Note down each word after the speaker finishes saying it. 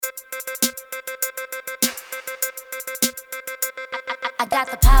I got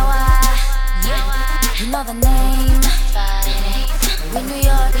the power, yeah. You know the name. We New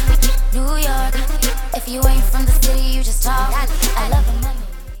York, New York. If you ain't from the city, you just talk. I love the money.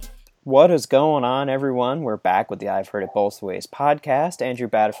 What is going on, everyone? We're back with the I've Heard It Both Ways podcast. Andrew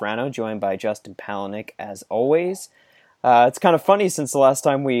Badafrano, joined by Justin Palaniuk, as always. It's kind of funny, since the last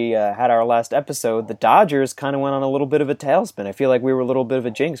time we had our last episode, the Dodgers kind of went on a little bit of a tailspin. I feel like we were a little bit of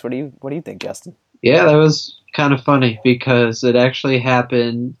a jinx. What do you think, Justin? Yeah, that was kind of funny because it actually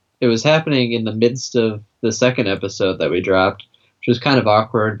happened. It was happening in the midst of the second episode that we dropped, which was kind of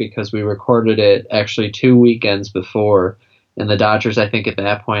awkward because we recorded it actually 2 weekends before. And the Dodgers, I think at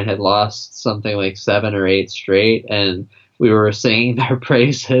that point, had lost something like 7 or 8 straight, and we were singing their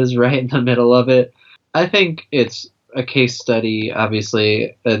praises right in the middle of it. I think it's a case study,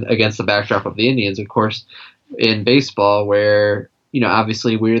 obviously, against the backdrop of the Indians, of course, in baseball, where,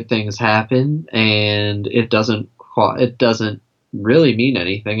 obviously weird things happen, and it doesn't really mean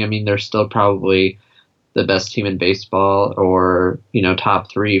anything. I mean, they're still probably the best team in baseball, or, top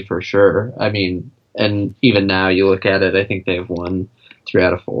 3 for sure. I mean, and even now you look at it, I think they've won 3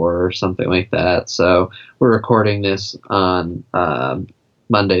 out of 4 or something like that. So we're recording this on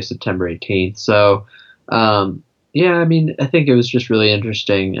Monday, September 18th. So, yeah, I mean, I think it was just really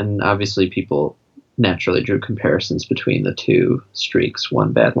interesting. And obviously people naturally drew comparisons between the two streaks,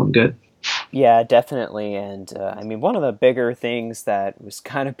 one bad, one good. Yeah, definitely. And I mean, one of the bigger things that was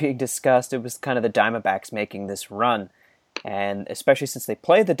kind of being discussed, it was kind of the Diamondbacks making this run. And especially since they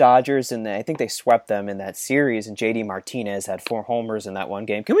played the Dodgers, and I think they swept them in that series, and J.D. Martinez had 4 homers in that one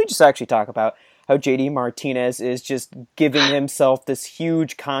game. Can we just actually talk about how J.D. Martinez is just giving himself this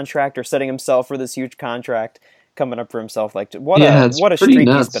huge contract, or setting himself for this huge contract coming up for himself? Like, what a streak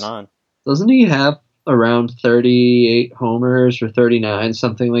nuts. He's been on. Doesn't he have around 38 homers or 39,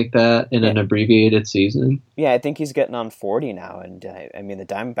 something like that, in an abbreviated season? Yeah, I think he's getting on 40 now, and I mean, the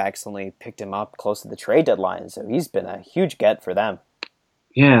Diamondbacks only picked him up close to the trade deadline, so he's been a huge get for them.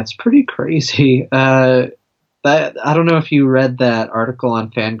 Yeah, it's pretty crazy. I don't know if you read that article on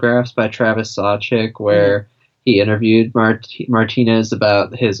Fangraphs by Travis Sawchik, where he interviewed Martinez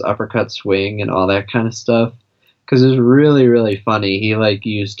about his uppercut swing and all that kind of stuff. Because it was really, really funny. He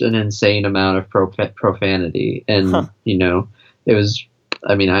used an insane amount of profanity, and it was.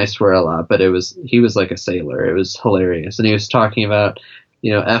 I mean, I swear a lot, but he was like a sailor. It was hilarious, and he was talking about,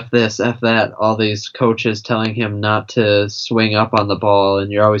 f this, f that. All these coaches telling him not to swing up on the ball, and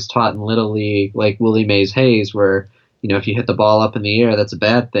you're always taught in Little League, like Willie Mays Hayes, where if you hit the ball up in the air, that's a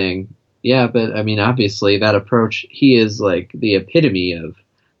bad thing. Yeah, but I mean, obviously that approach. He is like the epitome of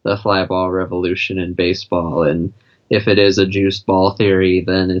the fly ball revolution in baseball, and if it is a juiced ball theory,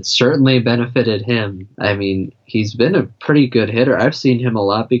 then it's certainly benefited him. I mean, he's been a pretty good hitter. I've seen him a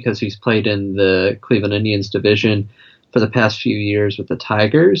lot because he's played in the Cleveland Indians division for the past few years with the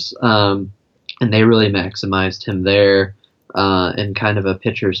Tigers, and they really maximized him there in kind of a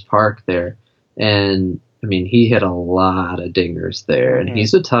pitcher's park there. And I mean, he hit a lot of dingers there, and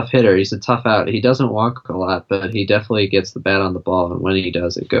he's a tough hitter. He's a tough out. He doesn't walk a lot, but he definitely gets the bat on the ball, and when he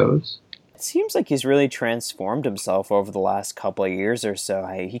does, it goes. It seems like he's really transformed himself over the last couple of years or so.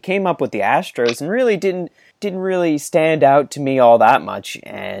 He came up with the Astros and really didn't really stand out to me all that much.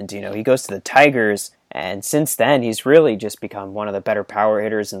 And he goes to the Tigers, and since then he's really just become one of the better power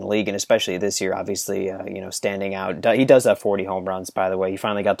hitters in the league, and especially this year, obviously, standing out. He does have 40 home runs, by the way. He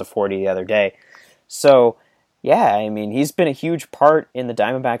finally got to 40 the other day. So, yeah, I mean, he's been a huge part in the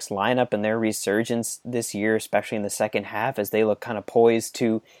Diamondbacks lineup and their resurgence this year, especially in the second half, as they look kind of poised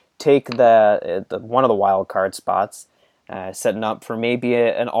to take the one of the wild card spots, setting up for maybe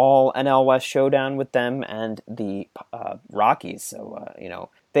an all NL West showdown with them and the Rockies. So,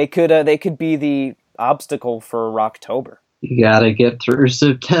 they could be the obstacle for Rocktober. You gotta get through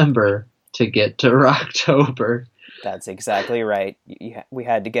September to get to Rocktober. That's exactly right. We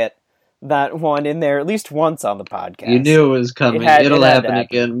had to get that one in there at least once on the podcast. You knew it was coming. It'll happen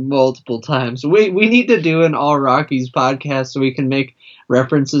again multiple times. We need to do an All Rockies podcast so we can make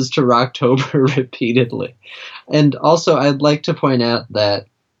references to Rocktober repeatedly. And also, I'd like to point out that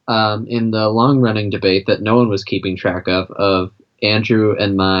in the long-running debate that no one was keeping track of Andrew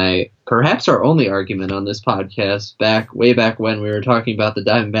and my, perhaps our only argument on this podcast, way back when we were talking about the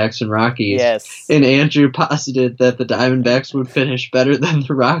Diamondbacks and Rockies. Yes. And Andrew posited that the Diamondbacks would finish better than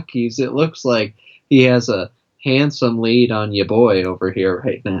the Rockies. It looks like he has a handsome lead on your boy over here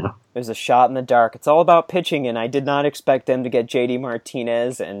right now. There's a shot in the dark. It's all about pitching, and I did not expect them to get J.D.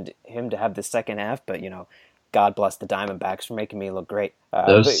 Martinez and him to have the second half, but, God bless the Diamondbacks for making me look great.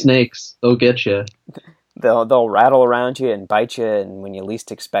 Those snakes, they'll get you. they'll rattle around you and bite you, and when you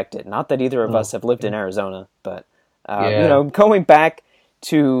least expect it. Not that either of us have lived in Arizona, but going back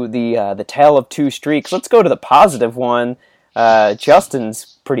to the tale of two streaks, let's go to the positive one.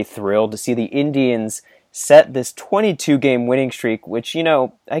 Justin's pretty thrilled to see the Indians set this 22-game winning streak, which,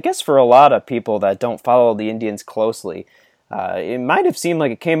 I guess for a lot of people that don't follow the Indians closely, it might have seemed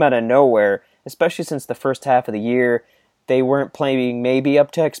like it came out of nowhere, especially since the first half of the year. They weren't playing maybe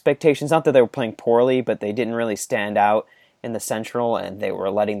up to expectations. Not that they were playing poorly, but they didn't really stand out in the Central, and they were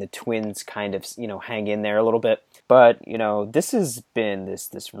letting the Twins kind of, hang in there a little bit. But, this has been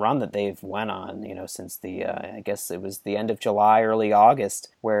this run that they've went on, since I guess it was the end of July, early August,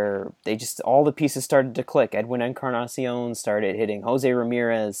 where all the pieces started to click. Edwin Encarnacion started hitting. Jose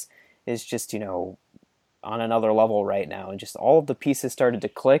Ramirez is just, on another level right now. And just all of the pieces started to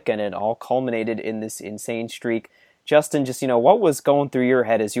click, and it all culminated in this insane streak. Justin, just, what was going through your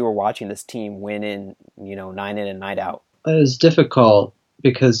head as you were watching this team win in, night in and night out? It was difficult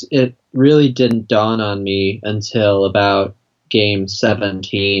because it really didn't dawn on me until about game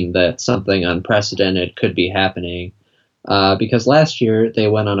 17 that something unprecedented could be happening. Because last year they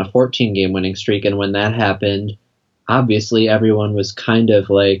went on a 14-game winning streak, and when that happened, obviously everyone was kind of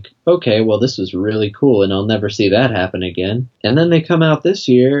like, okay, well, this was really cool, and I'll never see that happen again. And then they come out this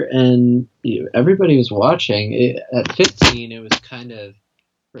year, and everybody was watching. At 15, it was kind of,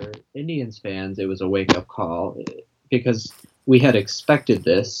 for Indians fans, it was a wake-up call, because we had expected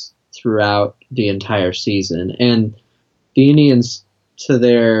this throughout the entire season. And the Indians, to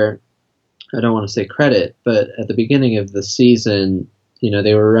their, I don't want to say credit, but at the beginning of the season,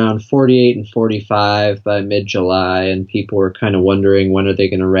 they were around 48 and 45 by mid-July, and people were kind of wondering when are they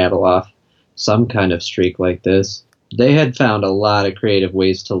going to rattle off some kind of streak like this. They had found a lot of creative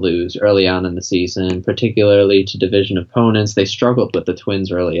ways to lose early on in the season, particularly to division opponents. They struggled with the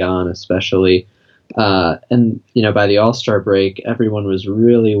Twins early on, especially. And by the All-Star break, everyone was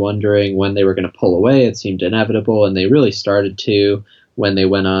really wondering when they were going to pull away. It seemed inevitable, and they really started to when they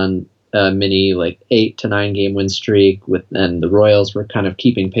went on a mini 8 to 9 game win streak and the Royals were kind of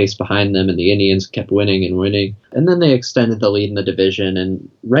keeping pace behind them, and the Indians kept winning and winning. And then they extended the lead in the division, and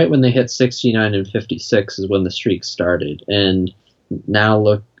right when they hit 69 and 56 is when the streak started. And now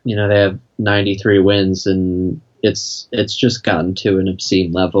look, they have 93 wins, and it's just gotten to an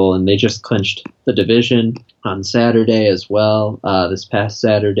obscene level, and they just clinched the division on Saturday as well, this past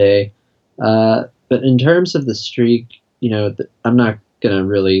Saturday. But in terms of the streak, I'm not going to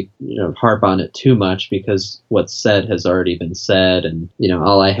really harp on it too much, because what's said has already been said, and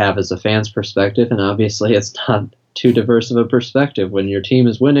all I have is a fan's perspective, and obviously it's not too diverse of a perspective. When your team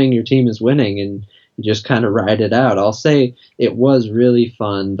is winning, and you just kind of ride it out. I'll say it was really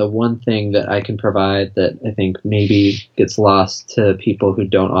fun. The one thing that I can provide that I think maybe gets lost to people who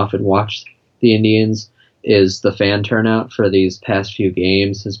don't often watch the Indians is the fan turnout for these past few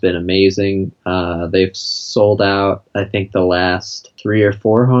games has been amazing. They've sold out, I think, the last 3 or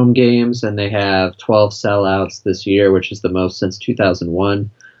 4 home games, and they have 12 sellouts this year, which is the most since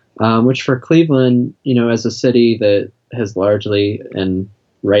 2001, which for Cleveland, as a city that has largely and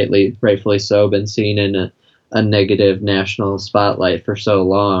rightfully so been seen in a negative national spotlight for so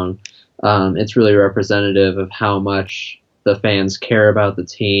long, it's really representative of how much the fans care about the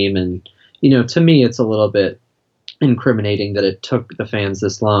team. And to me, it's a little bit incriminating that it took the fans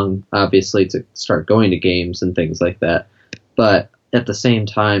this long, obviously, to start going to games and things like that. But at the same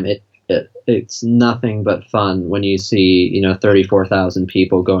time, it's nothing but fun when you see 34,000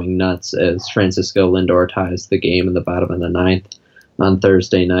 people going nuts as Francisco Lindor ties the game in the bottom of the 9th on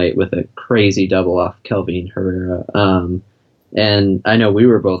Thursday night with a crazy double off Kelvin Herrera. And I know we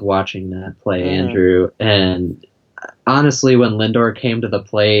were both watching that play, Andrew, and honestly, when Lindor came to the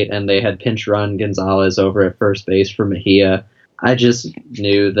plate and they had pinch run Gonzalez over at first base for Mejia, I just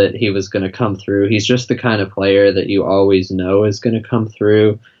knew that he was going to come through. He's just the kind of player that you always know is going to come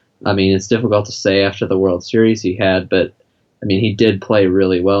through. I mean, it's difficult to say after the World Series he had, but I mean, he did play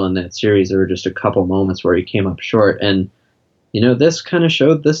really well in that series. There were just a couple moments where he came up short, and this kind of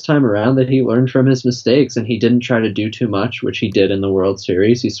showed this time around that he learned from his mistakes, and he didn't try to do too much, which he did in the World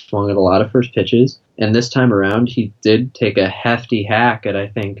Series. He swung at a lot of first pitches, and this time around he did take a hefty hack at, I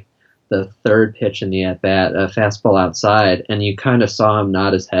think, the third pitch in the at-bat, a fastball outside, and you kind of saw him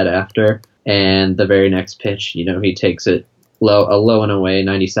nod his head after, and the very next pitch, he takes it low and away,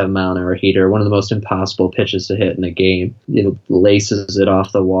 97-mile-an-hour heater, one of the most impossible pitches to hit in a game. Laces it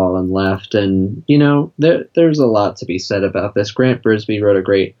off the wall and left, and, there's a lot to be said about this. Grant Brisbee wrote a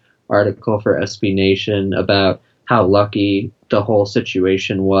great article for SB Nation about how lucky the whole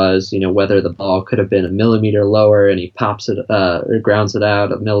situation was, whether the ball could have been a millimeter lower and he pops it, or grounds it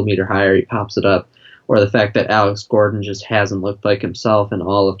out a millimeter higher, he pops it up. or the fact that Alex Gordon just hasn't looked like himself in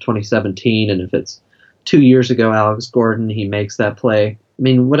all of 2017, and if it's 2 years ago Alex Gordon, he makes that play. I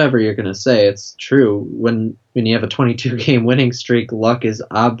mean, whatever you're going to say, it's true. When you have a 22-game winning streak, luck is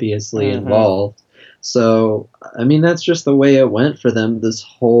obviously involved. So, I mean, that's just the way it went for them this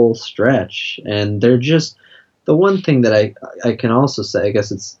whole stretch. And they're just, the one thing that I can also say, I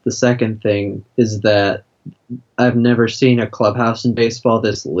guess it's the second thing, is that I've never seen a clubhouse in baseball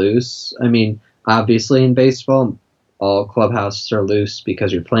this loose. I mean, obviously in baseball, all clubhouses are loose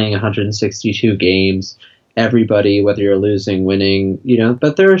because you're playing 162 games. Everybody, whether you're losing, winning,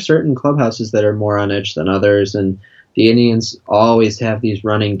 but there are certain clubhouses that are more on edge than others, and the Indians always have these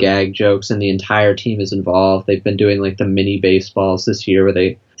running gag jokes, and the entire team is involved. They've been doing like the mini baseballs this year where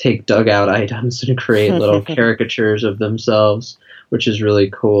they take dugout items and create little caricatures of themselves, which is really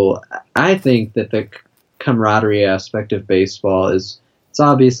cool. I think that the camaraderie aspect of baseball it's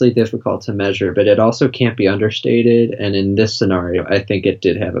obviously difficult to measure, but it also can't be understated. And in this scenario, I think it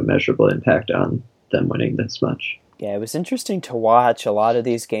did have a measurable impact on them winning this much. Yeah, it was interesting to watch a lot of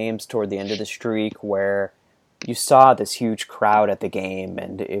these games toward the end of the streak where you saw this huge crowd at the game,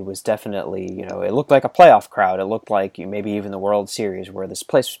 and it was definitely, it looked like a playoff crowd. It looked like maybe even the World Series where this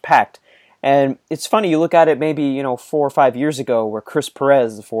place was packed. And it's funny, you look at it maybe, 4 or 5 years ago where Chris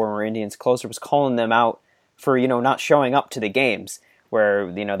Perez, the former Indians closer, was calling them out for, not showing up to the games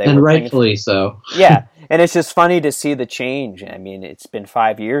where, they and were rightfully so. Yeah, and it's just funny to see the change. I mean, it's been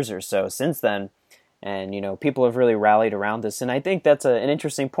 5 years or so since then, and, people have really rallied around this. And I think that's an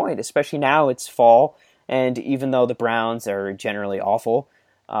interesting point, especially now it's fall. And even though the Browns are generally awful,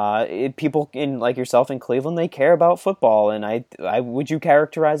 people like yourself in Cleveland, they care about football. And I would you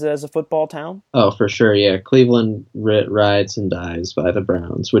characterize it as a football town? Oh, for sure, yeah. Cleveland rides and dies by the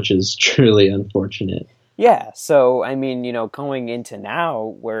Browns, which is truly unfortunate. Yeah, so, I mean, going into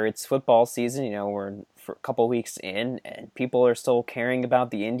now where it's football season, we're for a couple weeks in and people are still caring about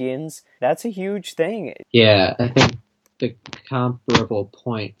the Indians, that's a huge thing. Yeah, I think the comparable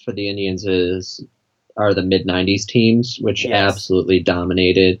point for the Indians are the mid-90s teams, which absolutely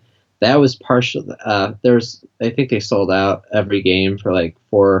dominated. That was partial. I think they sold out every game for like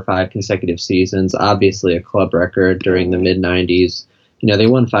 4 or 5 consecutive seasons. Obviously a club record during the mid-90s. They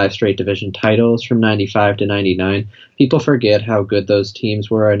won 5 straight division titles from 95 to 99. People forget how good those teams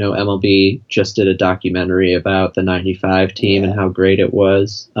were. I know MLB just did a documentary about the 95 team and how great it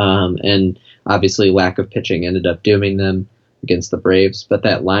was. And obviously lack of pitching ended up dooming them against the Braves. But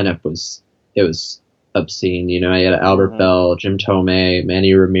that lineup was obscene. I had Albert Bell, Jim Tomei,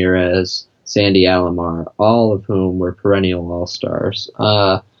 Manny Ramirez, Sandy Alomar, all of whom were perennial all-stars.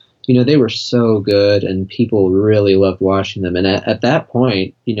 They were so good, and people really loved watching them. And at that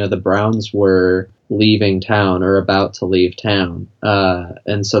point, the Browns were leaving town or about to leave town.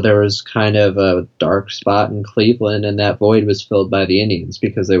 And so there was kind of a dark spot in Cleveland, and that void was filled by the Indians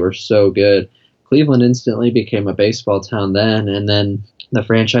because they were so good. Cleveland instantly became a baseball town then, and then the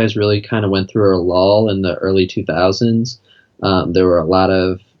franchise really kind of went through a lull in the early 2000s. There were a lot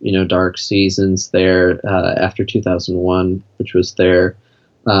of, dark seasons there after 2001, which was their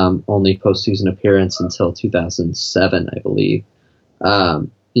only postseason appearance until 2007, I believe. So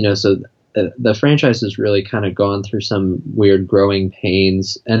the franchise has really kind of gone through some weird growing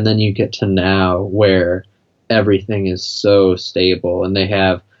pains, and then you get to now where everything is so stable, and they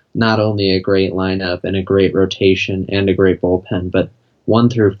have not only a great lineup and a great rotation and a great bullpen, but 1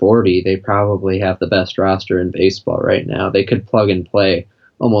 through 40, they probably have the best roster in baseball right now. They could plug and play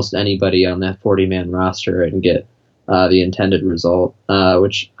almost anybody on that 40-man roster and get the intended result,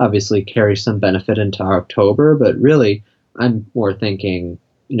 which obviously carries some benefit into October. But really, I'm more thinking,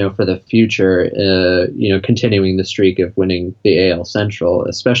 for the future, continuing the streak of winning the AL Central,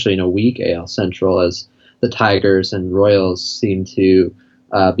 especially in a weak AL Central, as the Tigers and Royals seem to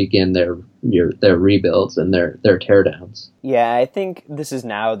begin their rebuilds and their teardowns. Yeah, I think this is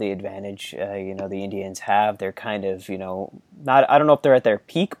now the advantage, the Indians have. They're kind of, I don't know if they're at their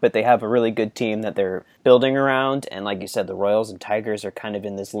peak, but they have a really good team that they're building around. And like you said, the Royals and Tigers are kind of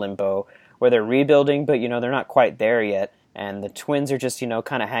in this limbo where they're rebuilding, but, they're not quite there yet. And the Twins are just,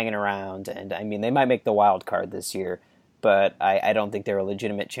 kind of hanging around. And, I mean, they might make the wild card this year, but I don't think they're a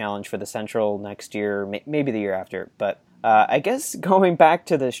legitimate challenge for the Central next year, maybe the year after. But I guess going back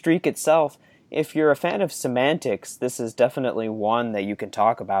to the streak itself, if you're a fan of semantics, this is definitely one that you can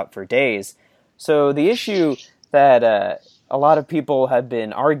talk about for days. So the issue that a lot of people have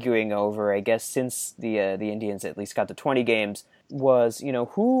been arguing over, I guess, since the Indians at least got to 20 games, was,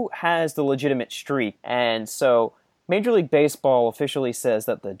 who has the legitimate streak? And so Major League Baseball officially says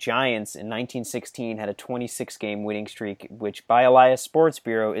that the Giants in 1916 had a 26-game winning streak, which by Elias Sports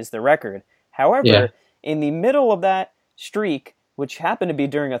Bureau is the record. However, Yeah. in the middle of that streak, which happened to be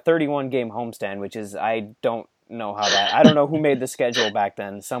during a 31-game homestand, which is, I don't know who made the schedule back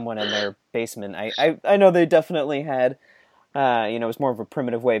then, someone in their basement. I know they definitely had, it was more of a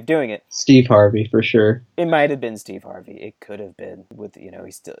primitive way of doing it. Steve Harvey, for sure. It might have been Steve Harvey. It could have been with,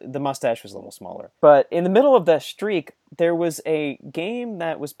 the mustache was a little smaller. But in the middle of that streak, there was a game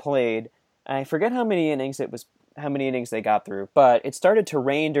that was played. I forget how many innings they got through, but it started to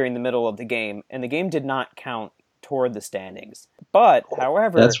rain during the middle of the game, and the game did not count toward the standings. But,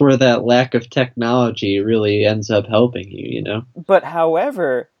 however... That's where that lack of technology really ends up helping you, But,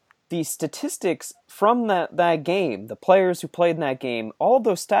 however, the statistics from that game, the players who played in that game, all of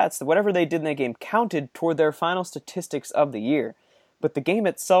those stats, whatever they did in that game, counted toward their final statistics of the year. But the game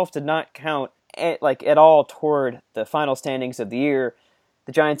itself did not count at all toward the final standings of the year.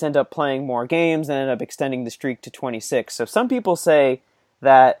 The Giants end up playing more games and end up extending the streak to 26. So some people say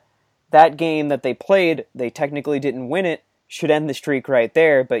that game that they played, they technically didn't win it, should end the streak right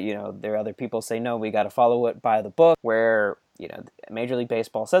there. But, there are other people say, no, we got to follow it by the book, where, Major League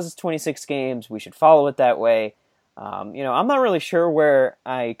Baseball says it's 26 games. We should follow it that way. I'm not really sure where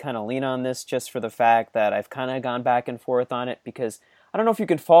I kind of lean on this, just for the fact that I've kind of gone back and forth on it, because I don't know if you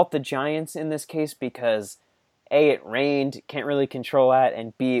can fault the Giants in this case, because A, it rained, can't really control that,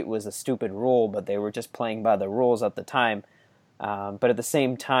 and B, it was a stupid rule, but they were just playing by the rules at the time. But at the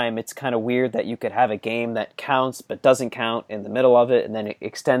same time, it's kind of weird that you could have a game that counts but doesn't count in the middle of it and then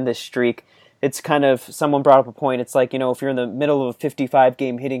extend this streak. It's kind of, someone brought up a point, it's like, if you're in the middle of a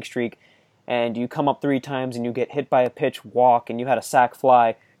 55-game hitting streak and you come up 3 times and you get hit by a pitch, walk, and you had a sac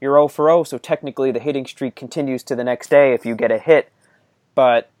fly, you're 0 for 0, so technically the hitting streak continues to the next day if you get a hit.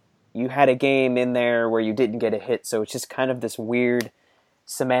 But you had a game in there where you didn't get a hit, so it's just kind of this weird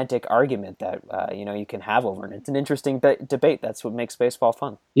semantic argument that you can have over it. It's an interesting debate. That's what makes baseball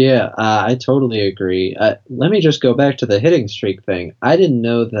fun. Yeah, I totally agree. Let me just go back to the hitting streak thing. I didn't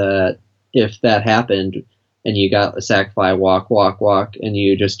know that if that happened and you got a sac fly, walk, and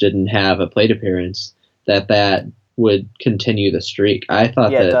you just didn't have a plate appearance, that would continue the streak. I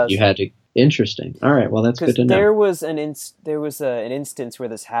thought that you had to. Interesting. All right. Well, that's good to know. There was an instance where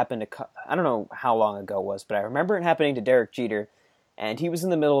this happened. I don't know how long ago it was, but I remember it happening to Derek Jeter, and he was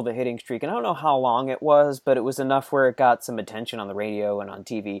in the middle of a hitting streak, and I don't know how long it was, but it was enough where it got some attention on the radio and on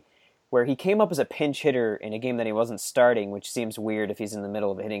TV, where he came up as a pinch hitter in a game that he wasn't starting, which seems weird if he's in the middle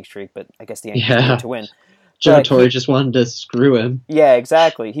of a hitting streak, but I guess the Yankees needed to win. Joe Torre just wanted to screw him. Yeah,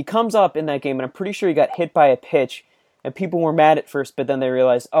 exactly. He comes up in that game, and I'm pretty sure he got hit by a pitch, and people were mad at first, but then they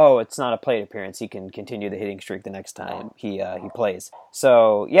realized, oh, it's not a plate appearance. He can continue the hitting streak the next time he plays.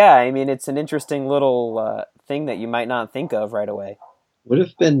 So, yeah, I mean, it's an interesting little thing that you might not think of right away. Would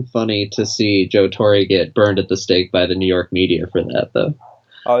have been funny to see Joe Torre get burned at the stake by the New York media for that, though.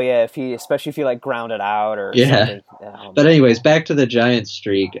 Oh, yeah, especially if he, grounded out or something. But anyways, back to the Giants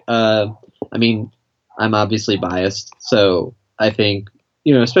streak. I mean, I'm obviously biased, so I think,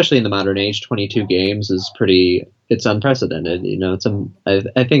 especially in the modern age, 22 games is it's unprecedented.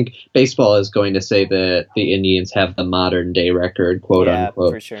 I think baseball is going to say that the Indians have the modern day record, quote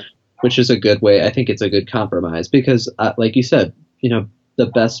unquote, for sure. Which is a good way. I think it's a good compromise because, like you said, the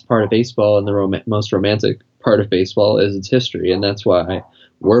best part of baseball and the most romantic part of baseball is its history, and that's why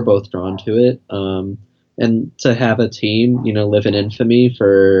we're both drawn to it. And to have a team, live in infamy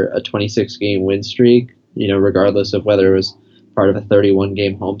for a 26-game win streak, regardless of whether it was part of a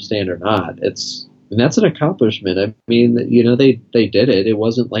 31-game homestand or not, that's an accomplishment. I mean, they did it. It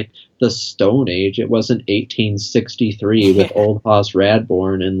wasn't like the Stone Age. It wasn't 1863 with Old Hoss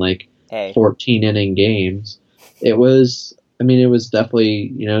Radbourn and 14-inning games. It was definitely,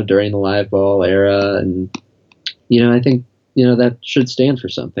 during the live ball era. And, I think, that should stand for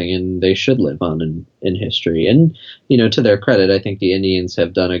something and they should live on in history. And, to their credit, I think the Indians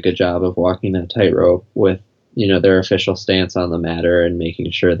have done a good job of walking that tightrope with, their official stance on the matter and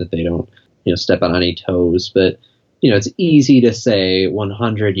making sure that they don't, step on any toes. But, it's easy to say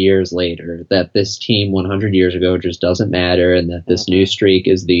 100 years later that this team 100 years ago just doesn't matter and that this new streak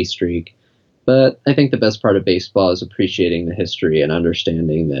is the streak. But I think the best part of baseball is appreciating the history and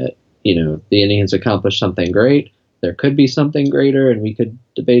understanding that, the Indians accomplished something great. There could be something greater, and we could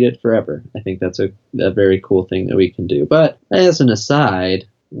debate it forever. I think that's a very cool thing that we can do. But as an aside,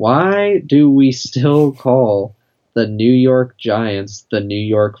 why do we still call the New York Giants the New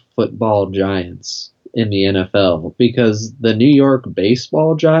York Football Giants in the NFL? Because the New York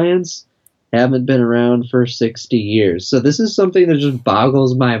Baseball Giants haven't been around for 60 years. So this is something that just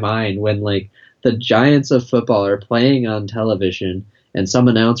boggles my mind when the Giants of football are playing on television and some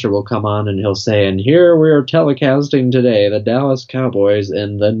announcer will come on and he'll say, and here we are telecasting today the Dallas Cowboys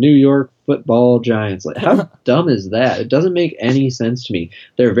and the New York Football Giants. Like, how dumb is that? It doesn't make any sense to me.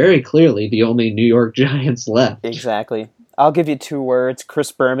 They're very clearly the only New York Giants left. Exactly. I'll give you 2 words.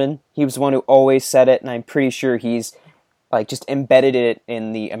 Chris Berman. He was the one who always said it, and I'm pretty sure he's like just embedded it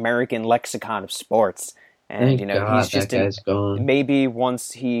in the American lexicon of sports. And Thank you know, God he's just that guy's gone. maybe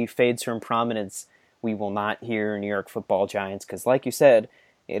once he fades from prominence, we will not hear New York Football Giants because, like you said,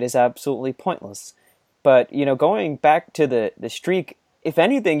 it is absolutely pointless. But you know, going back to the streak, if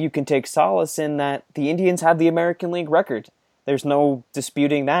anything, you can take solace in that the Indians have the American League record. There's no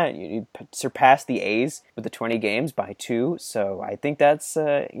disputing that. You surpassed the A's with the 20 games by 2, so I think that's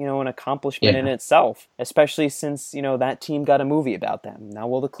an accomplishment in itself, especially since that team got a movie about them. Now,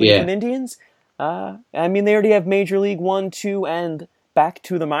 will the Cleveland Indians? They already have Major League 1, 2, and back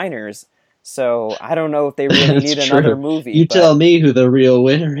to the minors, so I don't know if they really need another movie. You tell me who the real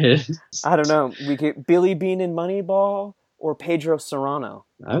winner is. I don't know. We get Billy Beane in Moneyball or Pedro Serrano.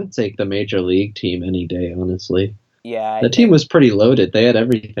 I would take the Major League team any day, honestly. Yeah, the team was pretty loaded. They had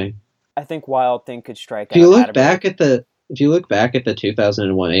everything. I think Wild Thing could strike out. If you look back at the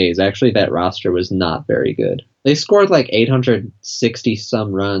 2001 A's, actually that roster was not very good. They scored like 860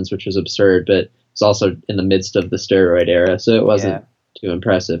 some runs, which was absurd, but it's also in the midst of the steroid era, so it wasn't too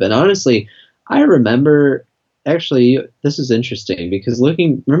impressive. And honestly, I remember. Actually, this is interesting because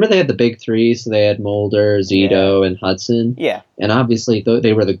remember they had the big 3, so they had Mulder, Zito, and Hudson. Yeah. And obviously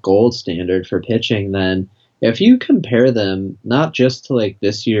they were the gold standard for pitching then. If you compare them not just to like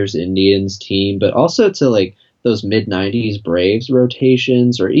this year's Indians team, but also to like those mid-90s Braves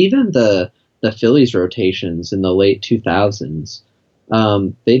rotations or even the Phillies rotations in the late 2000s,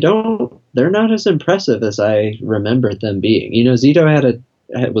 they're not as impressive as I remembered them being. Zito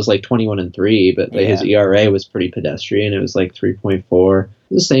was like 21-3, but his ERA was pretty pedestrian. It was like 3.4.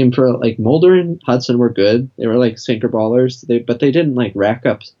 The same for like Mulder and Hudson were good. They were like sinker ballers, but they didn't like rack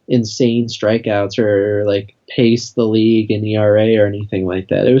up insane strikeouts or like pace the league in ERA or anything like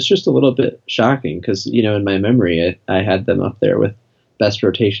that. It was just a little bit shocking because in my memory I had them up there with best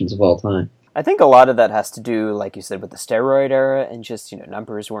rotations of all time. I think a lot of that has to do, like you said, with the steroid era and just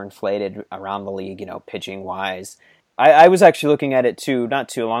numbers were inflated around the league, pitching wise. I was actually looking at it too, not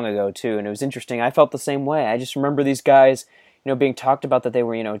too long ago too, and it was interesting. I felt the same way. I just remember these guys, being talked about that they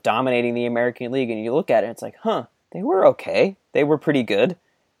were, dominating the American League, and you look at it, it's like, they were okay. They were pretty good.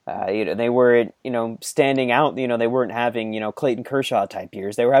 They were, standing out. They weren't having, Clayton Kershaw type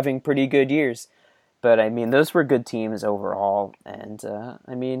years. They were having pretty good years. But, those were good teams overall. And,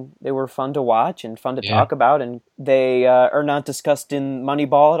 they were fun to watch and fun to talk about. And they are not discussed in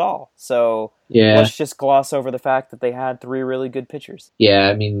Moneyball at all. So let's just gloss over the fact that they had 3 really good pitchers.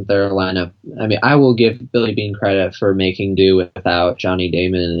 Yeah, their lineup. I will give Billy Beane credit for making do without Johnny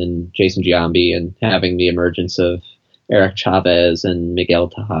Damon and Jason Giambi and having the emergence of Eric Chavez and Miguel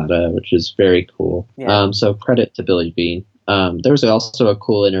Tejada, which is very cool. Yeah. So credit to Billy Beane. There was also a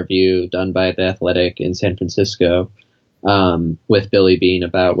cool interview done by The Athletic in San Francisco with Billy Beane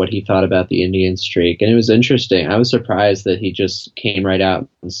about what he thought about the Indians streak. And it was interesting. I was surprised that he just came right out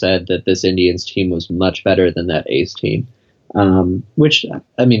and said that this Indians team was much better than that A's team, which,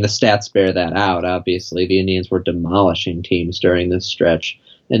 the stats bear that out, obviously. The Indians were demolishing teams during this stretch,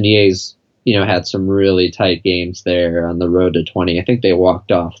 and the A's had some really tight games there on the road to 20. I think they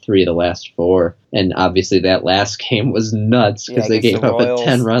walked off 3 of the last 4. And obviously that last game was nuts because they gave up a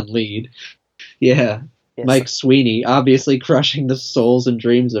 10-run lead. Yeah. Yes. Mike Sweeney obviously crushing the souls and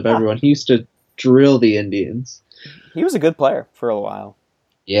dreams of everyone. He used to drill the Indians. He was a good player for a while.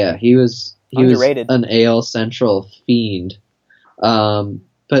 Yeah, he was underrated. An AL Central fiend.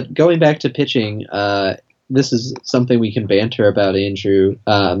 But going back to pitching, this is something we can banter about, Andrew.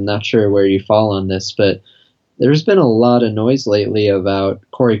 I'm not sure where you fall on this, but there's been a lot of noise lately about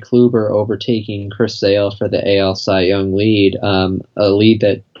Corey Kluber overtaking Chris Sale for the AL Cy Young lead, a lead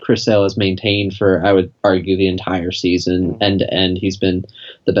that Chris Sale has maintained for, I would argue, the entire season. End to end, he's been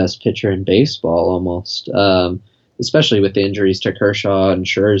the best pitcher in baseball almost, especially with the injuries to Kershaw and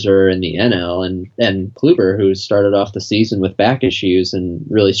Scherzer in the NL, and Kluber, who started off the season with back issues and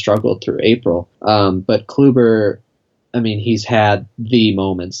really struggled through April. But Kluber, he's had the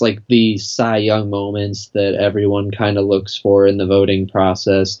moments, like the Cy Young moments that everyone kind of looks for in the voting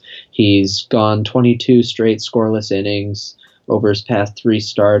process. He's gone 22 straight scoreless innings over his past 3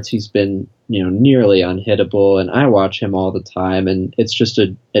 starts. He's been, nearly unhittable, and I watch him all the time, and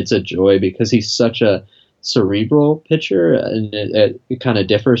it's a joy because he's such a cerebral pitcher, and it kind of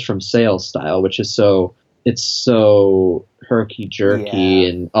differs from Sale's style, which is so it's so herky-jerky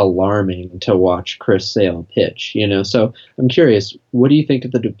and alarming to watch Chris Sale pitch, So I'm curious, what do you think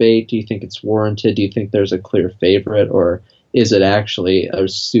of the debate? Do you think it's warranted? Do you think there's a clear favorite, or is it actually a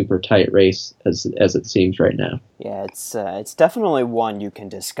super tight race as it seems right now? Yeah, it's definitely one you can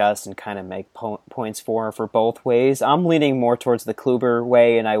discuss and kind of make points for both ways. I'm leaning more towards the Kluber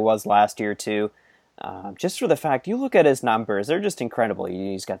way, and I was last year too. Just for the fact, you look at his numbers, they're just incredible.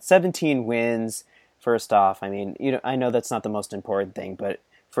 He's got 17 wins. First off, I mean, I know that's not the most important thing, but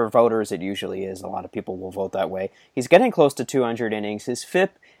for voters it usually is. A lot of people will vote that way. He's getting close to 200 innings. His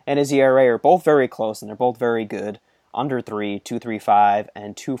FIP and his ERA are both very close, and they're both very good. Under 3, 2.35,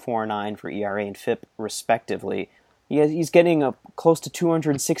 and 2.49 for ERA and FIP, respectively. He's getting up close to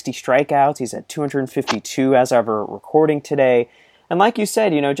 260 strikeouts. He's at 252 as of our recording today. And like you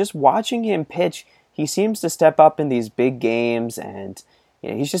said, just watching him pitch, he seems to step up in these big games, and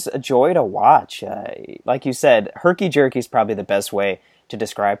he's just a joy to watch. Like you said, herky-jerky is probably the best way to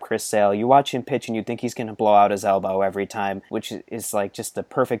describe Chris Sale. You watch him pitch and you think he's going to blow out his elbow every time, which is like just the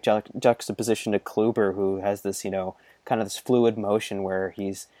perfect juxtaposition to Kluber, who has this, kind of this fluid motion where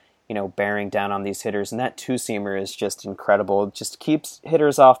he's, bearing down on these hitters. And that two-seamer is just incredible. It just keeps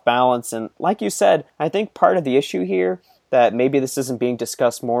hitters off balance. And like you said, I think part of the issue here that maybe this isn't being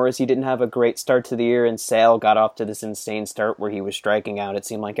discussed more is he didn't have a great start to the year, and Sale got off to this insane start where he was striking out, it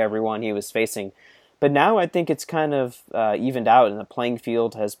seemed like, everyone he was facing. But now I think it's kind of evened out, and the playing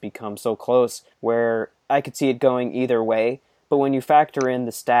field has become so close where I could see it going either way. But when you factor in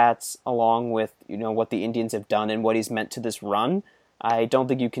the stats along with what the Indians have done and what he's meant to this run, I don't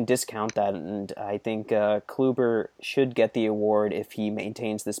think you can discount that, and I think Kluber should get the award if he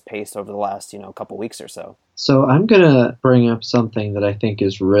maintains this pace over the last couple weeks or so. So I'm going to bring up something that I think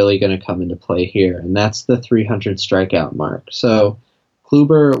is really going to come into play here, and that's the 300 strikeout mark. So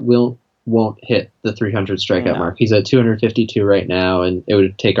Kluber won't hit the 300 strikeout mark. He's at 252 right now, and it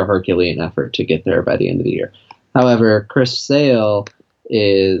would take a Herculean effort to get there by the end of the year. However, Chris Sale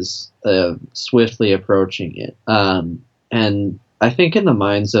is swiftly approaching it. And I think in the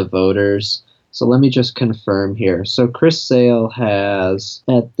minds of voters, so let me just confirm here. So Chris Sale has,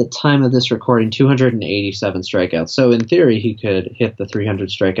 at the time of this recording, 287 strikeouts. So in theory, he could hit the 300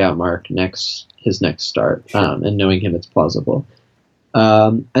 strikeout mark his next start. And knowing him, it's plausible.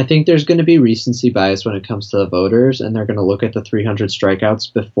 I think there's going to be recency bias when it comes to the voters, and they're going to look at the 300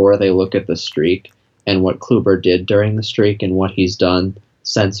 strikeouts before they look at the streak and what Kluber did during the streak and what he's done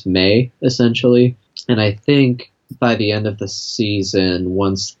since May, essentially. And I think by the end of the season,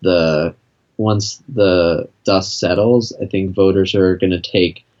 once the dust settles, I think voters are going to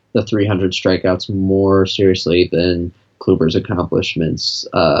take the 300 strikeouts more seriously than Kluber's accomplishments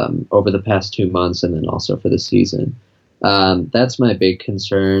over the past 2 months and then also for the season. That's my big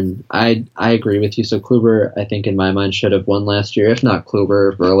concern. I agree with you. So Kluber, I think in my mind, should have won last year. If not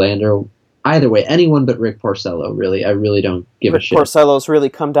Kluber, Verlander, either way, anyone but Rick Porcello, really. I really don't give a shit. Rick Porcello's really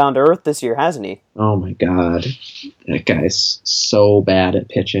come down to earth this year, hasn't he? Oh my God. That guy's so bad at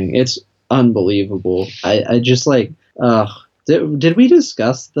pitching. It's unbelievable. I just did we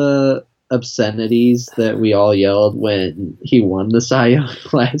discuss the obscenities that we all yelled when he won the Cy Young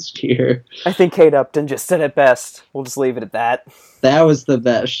last year? I think Kate Upton just said it best. We'll just leave it at that. That was the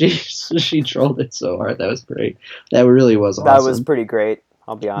best. She trolled it so hard. That was great. That really was awesome. That was pretty great,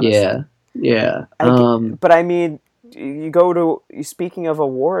 I'll be honest. Yeah. But I mean, speaking of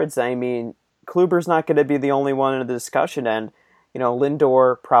awards, I mean, Kluber's not going to be the only one in the discussion, and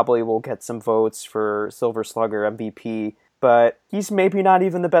Lindor probably will get some votes for Silver Slugger MVP, but he's maybe not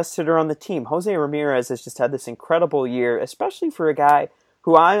even the best hitter on the team. Jose Ramirez has just had this incredible year, especially for a guy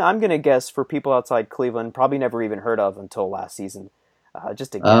who I'm going to guess for people outside Cleveland probably never even heard of until last season.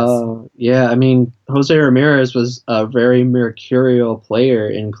 Just a guess. Yeah, I mean, Jose Ramirez was a very mercurial player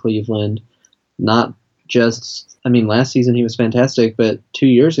in Cleveland. Not just, I mean, last season he was fantastic, but 2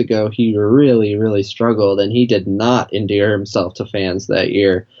 years ago he really, really struggled, and he did not endear himself to fans that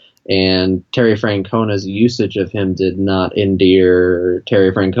year. And Terry Francona's usage of him did not endear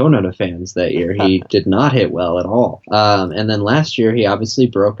Terry Francona to fans that year. He did not hit well at all. And then last year, he obviously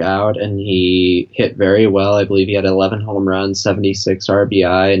broke out and he hit very well. I believe he had 11 home runs, 76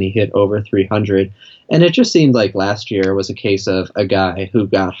 RBI, and he hit over 300. And it just seemed like last year was a case of a guy who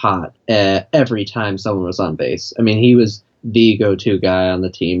got hot every time someone was on base. I mean, he was the go-to guy on the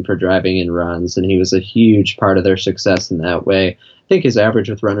team for driving in runs, and he was a huge part of their success in that way. I think his average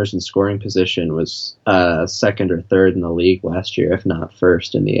with runners in scoring position was second or third in the league last year, if not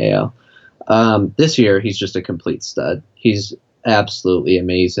first in the AL. This year, he's just a complete stud. He's absolutely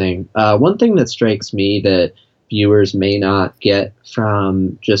amazing. One thing that strikes me that viewers may not get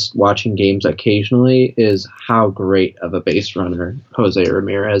from just watching games occasionally is how great of a base runner Jose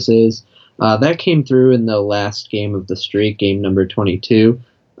Ramirez is. That came through in the last game of the streak, game number 22,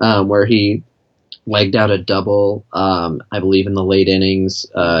 where he legged out a double, I believe, in the late innings.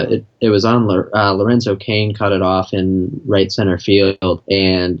 It was on Lorenzo Cain, cut it off in right center field,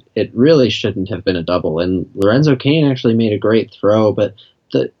 and it really shouldn't have been a double. And Lorenzo Cain actually made a great throw, but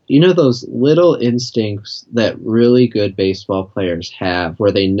those little instincts that really good baseball players have,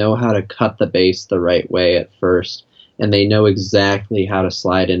 where they know how to cut the base the right way at first, and they know exactly how to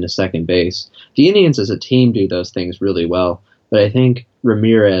slide into second base. The Indians as a team do those things really well, but I think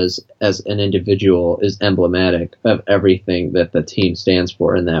Ramirez as an individual is emblematic of everything that the team stands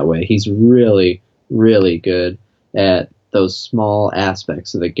for in that way. He's really, really good at those small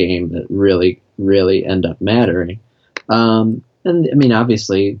aspects of the game that really, really end up mattering. And, I mean,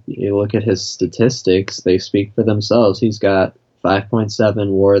 obviously, you look at his statistics, they speak for themselves. He's got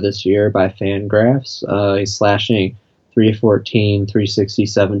 5.7 WAR this year by Fangraphs. He's slashing 314,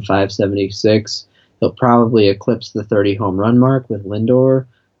 367, 576. He'll probably eclipse the 30 home run mark with Lindor.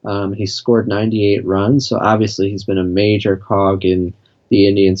 He's scored 98 runs, so obviously he's been a major cog in the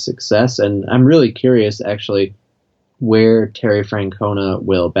Indians' success. And I'm really curious, actually, where Terry Francona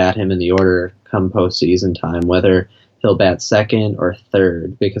will bat him in the order come postseason time, whether he'll bat second or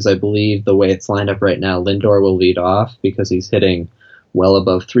third, because I believe the way it's lined up right now, Lindor will lead off because he's hitting well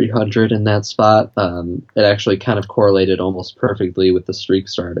above 300 in that spot. It actually kind of correlated almost perfectly with the streak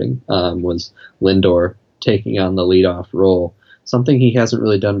starting, was Lindor taking on the leadoff role. Something he hasn't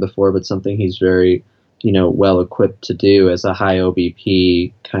really done before, but something he's very, well equipped to do as a high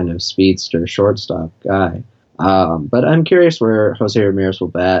OBP kind of speedster shortstop guy. But I'm curious where Jose Ramirez will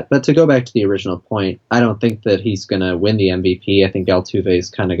bat. But to go back to the original point, I don't think that he's going to win the MVP. I think Altuve's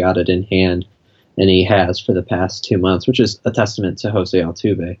kind of got it in hand, and he has for the past 2 months, which is a testament to Jose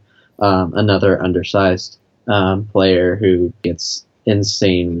Altuve, another undersized player who gets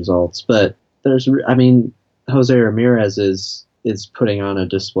insane results. But Jose Ramirez is putting on a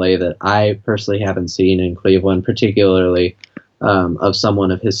display that I personally haven't seen in Cleveland, particularly of someone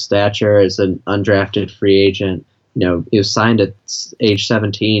of his stature as an undrafted free agent. He was signed at age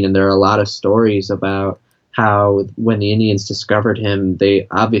 17, and there are a lot of stories about how when the Indians discovered him, they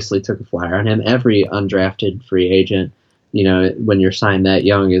obviously took a flyer on him. Every undrafted free agent, when you're signed that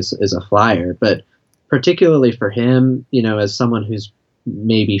young is a flyer. But particularly for him, as someone who's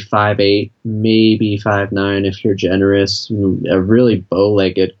maybe 5'8", maybe 5'9", if you're generous, a really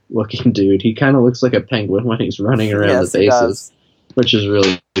bow-legged looking dude. He kind of looks like a penguin when he's running around the bases, which is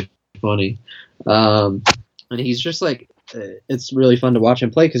really funny. And he's just like, it's really fun to watch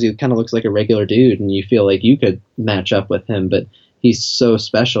him play because he kind of looks like a regular dude, and you feel like you could match up with him, but he's so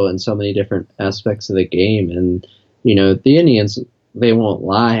special in so many different aspects of the game. And, the Indians, they won't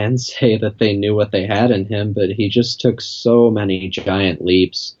lie and say that they knew what they had in him, but he just took so many giant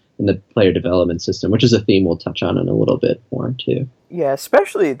leaps in the player development system, which is a theme we'll touch on in a little bit more too. Yeah,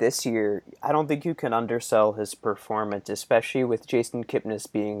 especially this year, I don't think you can undersell his performance, especially with Jason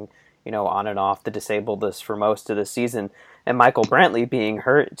Kipnis being, on and off the disabled list for most of the season, and Michael Brantley being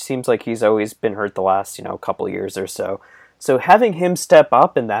hurt. It seems like he's always been hurt the last, couple years or so. So having him step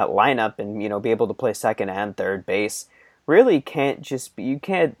up in that lineup and, be able to play second and third base really can't just be,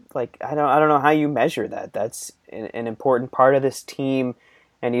 I don't know how you measure that. That's an important part of this team,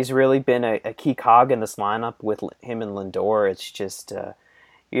 and he's really been a key cog in this lineup with him and Lindor. It's just, a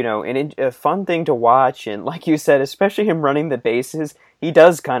fun thing to watch, and like you said, especially him running the bases, he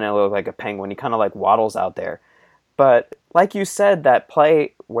does kind of look like a penguin. He kind of waddles out there. But like you said, that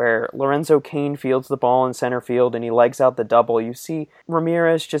play where Lorenzo Cain fields the ball in center field and he legs out the double, you see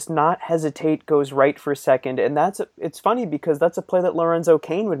Ramirez just not hesitate, goes right for second, and it's funny because that's a play that Lorenzo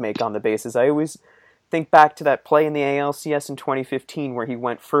Cain would make on the bases. I always think back to that play in the ALCS in 2015 where he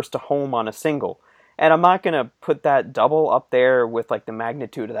went first to home on a single. And I'm not going to put that double up there with the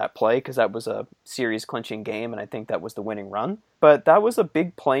magnitude of that play because that was a series clinching game and I think that was the winning run. But that was a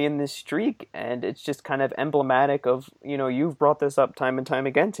big play in this streak, and it's just kind of emblematic of, you've brought this up time and time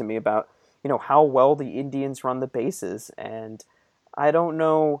again to me about, how well the Indians run the bases. And I don't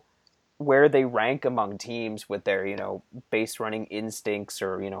know where they rank among teams with their, base running instincts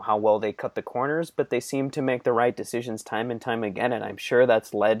or, how well they cut the corners, but they seem to make the right decisions time and time again. And I'm sure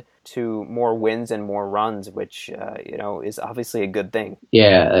that's led to more wins and more runs, which, is obviously a good thing.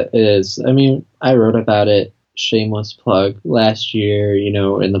 Yeah, it is. I mean, I wrote about it, shameless plug, last year,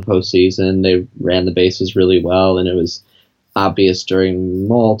 in the postseason. They ran the bases really well, and it was obvious during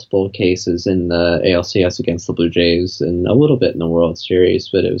multiple cases in the ALCS against the Blue Jays and a little bit in the World Series,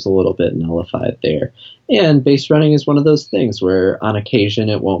 but it was a little bit nullified there. And base running is one of those things where on occasion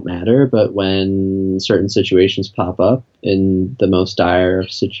it won't matter, but when certain situations pop up in the most dire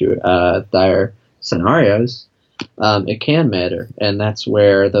scenarios, it can matter. And that's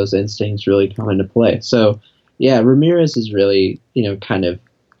where those instincts really come into play. So, yeah, Ramirez is really, kind of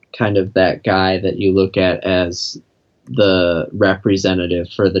that guy that you look at as the representative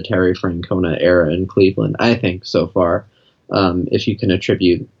for the Terry Francona era in Cleveland, I think, so far. If you can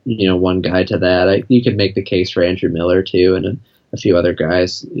attribute, one guy to that, you could make the case for Andrew Miller too, and a few other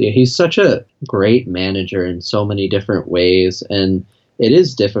guys. He's such a great manager in so many different ways, and it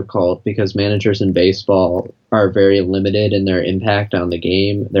is difficult because managers in baseball are very limited in their impact on the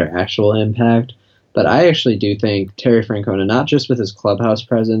game, their actual impact. But I actually do think Terry Francona, not just with his clubhouse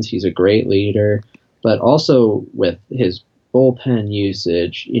presence, he's a great leader, but also with his bullpen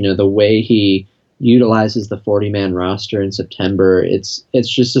usage, the way he utilizes the 40-man roster in September, it's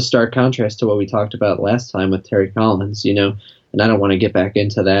just a stark contrast to what we talked about last time with Terry Collins, and I don't want to get back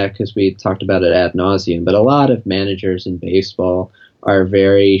into that because we talked about it ad nauseum, but a lot of managers in baseball are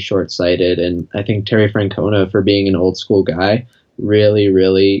very short-sighted, and I think Terry Francona, for being an old-school guy, really,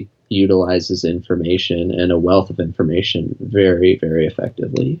 really utilizes information and a wealth of information very, very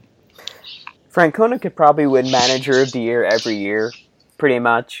effectively. Francona could probably win Manager of the Year every year, pretty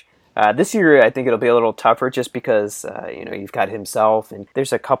much. This year, I think it'll be a little tougher just because, you've got himself, and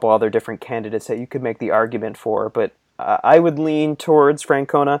there's a couple other different candidates that you could make the argument for, but I would lean towards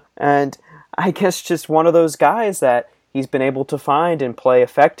Francona, and I guess just one of those guys that he's been able to find and play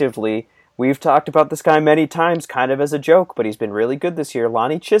effectively. We've talked about this guy many times, kind of as a joke, but he's been really good this year.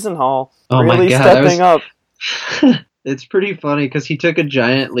 Lonnie Chisenhall, really stepping up. It's pretty funny because he took a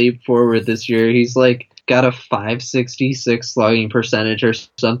giant leap forward this year. He's got a .566 slugging percentage or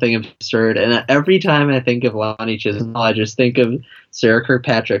something absurd. And every time I think of Lonnie Chisenhall, I just think of Sarah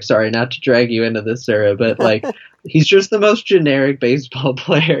Kirkpatrick. Sorry, not to drag you into this, Sarah, but he's just the most generic baseball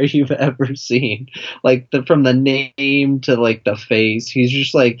player you've ever seen. From the name to the face, he's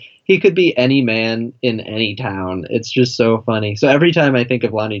just he could be any man in any town. It's just so funny. So every time I think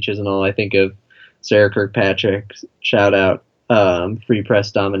of Lonnie Chisenhall, I think of Sarah Kirkpatrick. Shout out, Free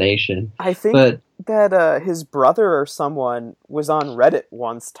Press Domination. I think that his brother or someone was on Reddit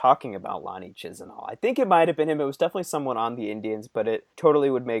once talking about Lonnie Chisenhall. I think it might have been him. It was definitely someone on the Indians, but it totally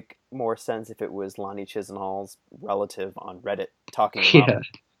would make more sense if it was Lonnie Chisenhall's relative on Reddit talking about him.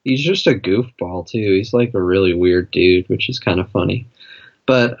 He's just a goofball too. He's a really weird dude, which is kind of funny.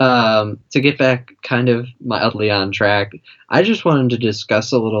 But to get back kind of mildly on track, I just wanted to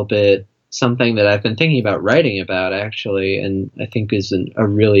discuss a little bit something that I've been thinking about writing about, actually, and I think is a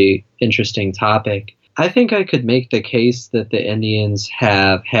really interesting topic. I think I could make the case that the Indians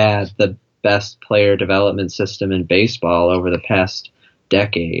have had the best player development system in baseball over the past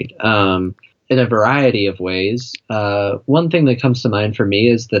decade. In a variety of ways. One thing that comes to mind for me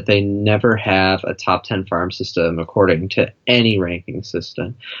is that they never have a top 10 farm system according to any ranking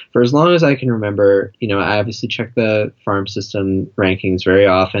system. For as long as I can remember, I obviously check the farm system rankings very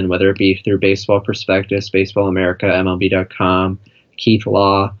often, whether it be through Baseball Prospectus, Baseball America, MLB.com, Keith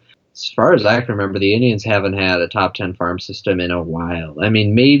Law. As far as I can remember, the Indians haven't had a top 10 farm system in a while. I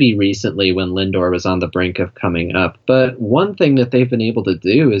mean, maybe recently when Lindor was on the brink of coming up. But one thing that they've been able to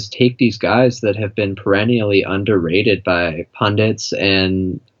do is take these guys that have been perennially underrated by pundits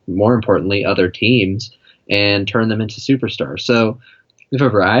and, more importantly, other teams and turn them into superstars. So we have a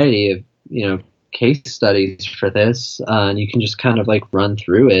variety of, case studies for this, and you can just kind of run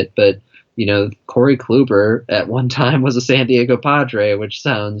through it. But Corey Kluber at one time was a San Diego Padre, which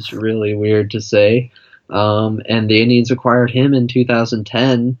sounds really weird to say. And the Indians acquired him in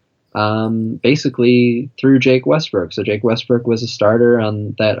 2010, basically through Jake Westbrook. So Jake Westbrook was a starter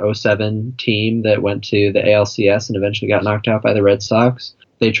on that 2007 team that went to the ALCS and eventually got knocked out by the Red Sox.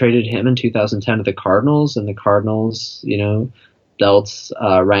 They traded him in 2010 to the Cardinals, and the Cardinals, dealt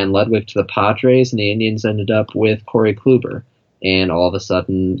Ryan Ludwig to the Padres, and the Indians ended up with Corey Kluber. And all of a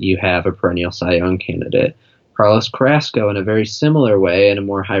sudden, you have a perennial Cy Young candidate. Carlos Carrasco, in a very similar way, in a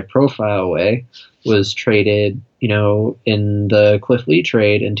more high-profile way, was traded, in the Cliff Lee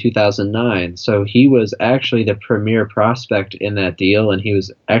trade in 2009. So he was actually the premier prospect in that deal, and he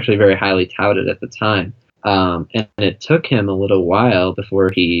was actually very highly touted at the time. And it took him a little while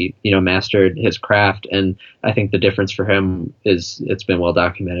before he, mastered his craft. And I think the difference for him is, it's been well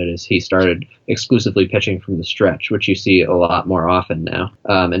documented, is he started exclusively pitching from the stretch, which you see a lot more often now.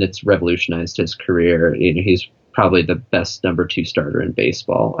 And it's revolutionized his career. He's probably the best number 2 starter in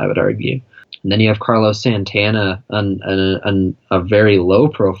baseball, I would argue. And then you have Carlos Santana on a very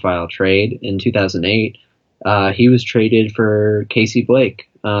low-profile trade in 2008. He was traded for Casey Blake.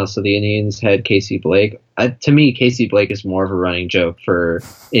 So the Indians had Casey Blake. To me, Casey Blake is more of a running joke for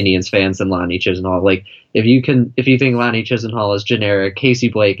Indians fans than Lonnie Chisenhall. Like, if you think Lonnie Chisenhall is generic, Casey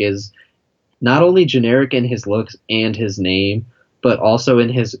Blake is not only generic in his looks and his name, but also in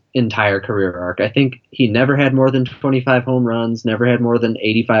his entire career arc. I think he never had more than 25 home runs, never had more than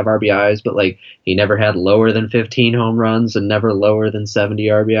 85 RBIs, but like he never had lower than 15 home runs and never lower than 70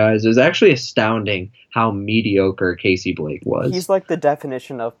 RBIs. It was actually astounding how mediocre Casey Blake was. He's like the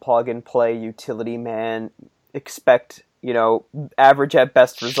definition of plug and play utility man. Expect, average at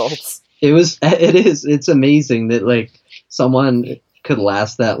best results. It's amazing that like someone could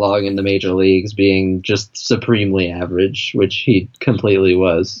last that long in the major leagues being just supremely average, which he completely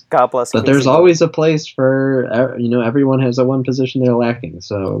was. God bless. But there's always a place for, everyone has a one position they're lacking.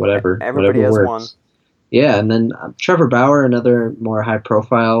 So everybody has works. one. Yeah, and then Trevor Bauer, another more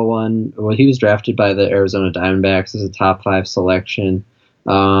high-profile one. Well, he was drafted by the Arizona Diamondbacks as a top 5 selection,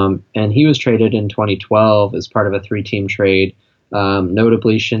 and he was traded in 2012 as part of a 3-team trade.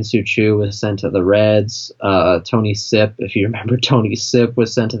 Notably, Shin-Soo Choo was sent to the Reds. Tony Sipp, if you remember, Tony Sipp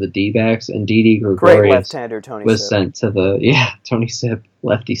was sent to the D-backs, and Didi Gregorius great left-hander Tony was Sipp. Sent to Tony Sipp,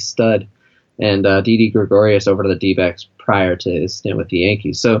 lefty stud, and Didi Gregorius over to the D-backs prior to his stint with the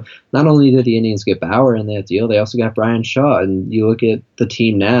Yankees. So not only did the Indians get Bauer in that deal, they also got Brian Shaw. And you look at the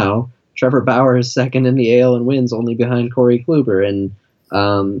team now, Trevor Bauer is second in the AL in wins, only behind Corey Kluber. And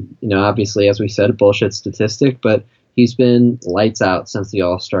obviously, as we said, a bullshit statistic, but he's been lights out since the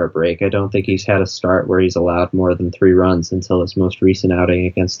All-Star break. I don't think he's had a start where he's allowed more than 3 runs until his most recent outing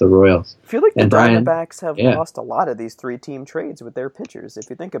against the Royals. I feel like the Diamondbacks have lost a lot of these 3-team trades with their pitchers. If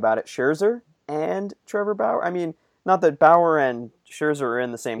you think about it, Scherzer and Trevor Bauer. I mean, not that Bauer and Scherzer are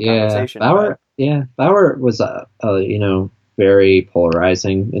in the same conversation. Bauer was very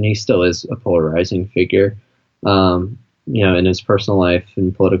polarizing, and he still is a polarizing figure. In his personal life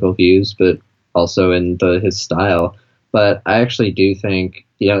and political views, but also in his style. But I actually do think,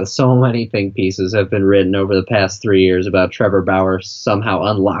 so many think pieces have been written over the past 3 years about Trevor Bauer somehow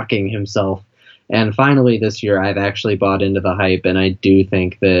unlocking himself. And finally this year, I've actually bought into the hype, and I do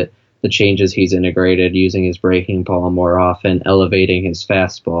think that the changes he's integrated, using his breaking ball more often, elevating his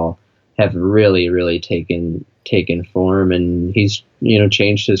fastball, have really, really taken form, and he's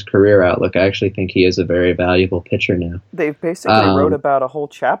changed his career outlook. I actually think he is a very valuable pitcher now. They've basically wrote about a whole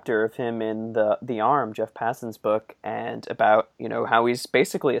chapter of him in the Arm, Jeff Passan's book, and about how he's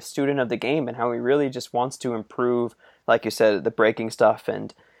basically a student of the game and how he really just wants to improve, like you said, the breaking stuff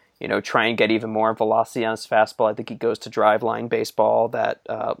and try and get even more velocity on his fastball. I think he goes to driveline baseball, that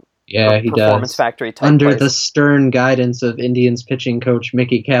he performance does. factory type Under place. the stern guidance of Indians pitching coach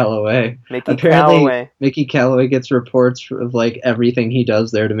Mickey Callaway. Mickey Callaway gets reports of like everything he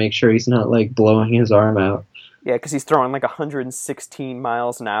does there to make sure he's not like blowing his arm out. Yeah, because he's throwing like 116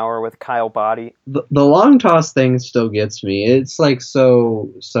 miles an hour with Kyle Body. The long toss thing still gets me. It's like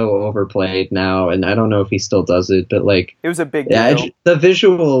so overplayed now, and I don't know if he still does it, but like it was a big deal. The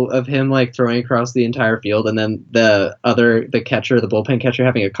visual of him like throwing across the entire field, and then the bullpen catcher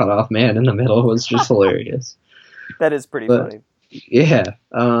having a cutoff man in the middle was just hilarious. That is pretty funny. Yeah.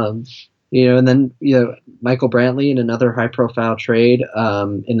 And then Michael Brantley in another high-profile trade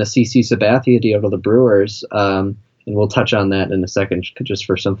in the CC Sabathia deal to the Brewers, and we'll touch on that in a second just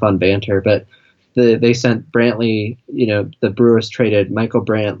for some fun banter. But they sent Brantley, the Brewers traded Michael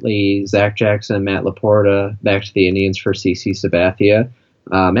Brantley, Zach Jackson, Matt Laporta back to the Indians for CC Sabathia.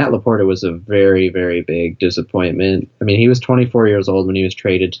 Matt Laporta was a very, very big disappointment. I mean, he was 24 years old when he was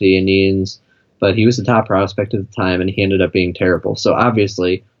traded to the Indians, but he was the top prospect at the time, and he ended up being terrible. So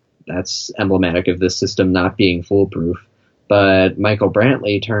obviously, that's emblematic of this system not being foolproof. But Michael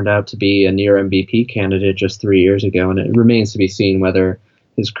Brantley turned out to be a near MVP candidate just 3 years ago, and it remains to be seen whether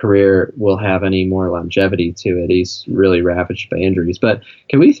his career will have any more longevity to it. He's really ravaged by injuries. But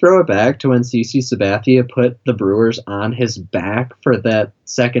can we throw it back to when CC Sabathia put the Brewers on his back for that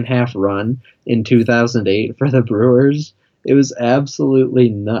second half run in 2008 for the Brewers? It was absolutely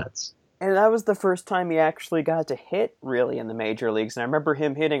nuts. And that was the first time he actually got to hit, really, in the major leagues. And I remember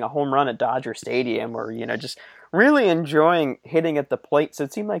him hitting a home run at Dodger Stadium, or, just really enjoying hitting at the plate. So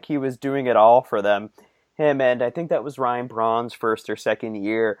it seemed like he was doing it all for them. Him, and I think that was Ryan Braun's first or second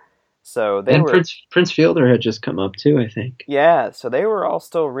year. So Prince Fielder had just come up, too, I think. Yeah, so they were all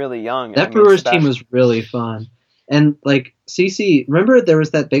still really young. That Brewers team was really fun. And, like, CeCe, remember there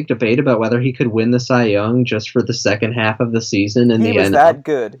was that big debate about whether he could win the Cy Young just for the second half of the season in He the was end. that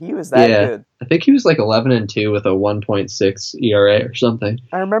good. He was that good. I think he was like 11-2 with a 1.6 ERA or something.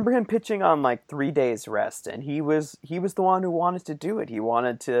 I remember him pitching on like 3 days rest, and he was the one who wanted to do it. He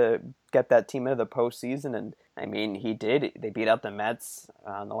wanted to get that team into the postseason, and I mean, he did. They beat out the Mets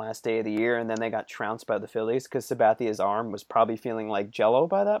on the last day of the year, and then they got trounced by the Phillies because Sabathia's arm was probably feeling like Jello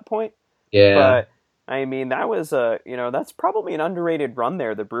by that point. Yeah. But I mean, that was that's probably an underrated run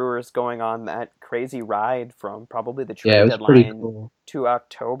there. The Brewers going on that crazy ride from probably the trade deadline cool. to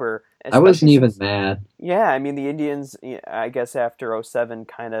October. I wasn't even mad. Yeah, I mean, the Indians, I guess after 07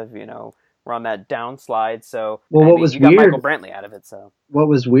 kind of, were on that downslide. So, was you got weird, Michael Brantley out of it. So what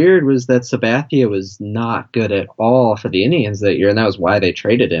was weird was that Sabathia was not good at all for the Indians that year, and that was why they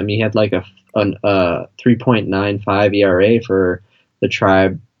traded him. He had like a 3.95 ERA for the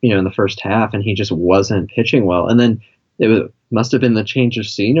Tribe, in the first half, and he just wasn't pitching well. And then must have been the change of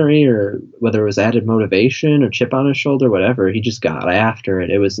scenery, or whether it was added motivation or chip on his shoulder, whatever. He just got after it.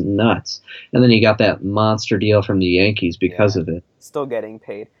 It was nuts. And then he got that monster deal from the Yankees because of it. Still getting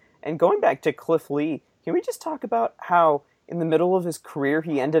paid. And going back to Cliff Lee, can we just talk about how in the middle of his career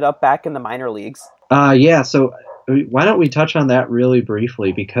he ended up back in the minor leagues? Yeah, so why don't we touch on that really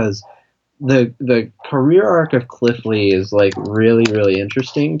briefly, because the career arc of Cliff Lee is like really, really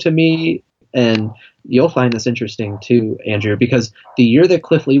interesting to me, and you'll find this interesting too, Andrew, because the year that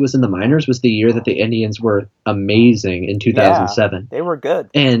Cliff Lee was in the minors was the year that the Indians were amazing in 2007. Yeah, they were good.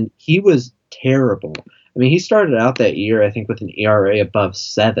 And he was terrible. I mean, he started out that year, I think, with an ERA above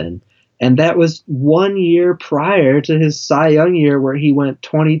 7. And that was 1 year prior to his Cy Young year where he went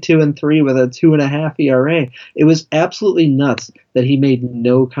 22-3 with a 2.5 ERA. It was absolutely nuts that he made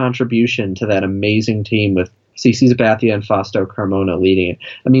no contribution to that amazing team with CeCe Sabathia and Fausto Carmona leading it.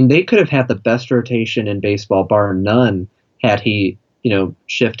 I mean, they could have had the best rotation in baseball, bar none, had he,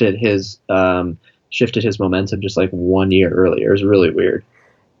 shifted his momentum just like 1 year earlier. It was really weird.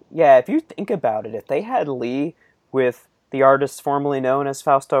 Yeah, if you think about it, if they had Lee with the artist formerly known as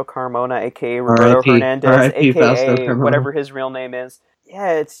Fausto Carmona, a.k.a. Roberto Hernandez, a.k.a. whatever his real name is.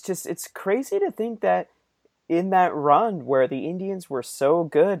 Yeah, it's crazy to think that in that run where the Indians were so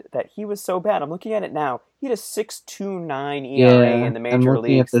good that he was so bad. I'm looking at it now. He had a 6.29 ERA in the major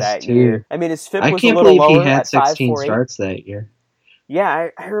leagues that year. I mean, his FIP was a little lower. He had 16 starts that year.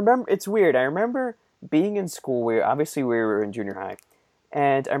 Yeah, I remember. It's weird. I remember being in school. We were in junior high.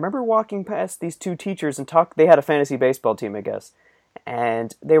 And I remember walking past these two teachers and they had a fantasy baseball team, I guess.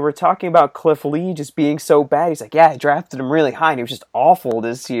 And they were talking about Cliff Lee just being so bad. He's like, yeah, I drafted him really high and he was just awful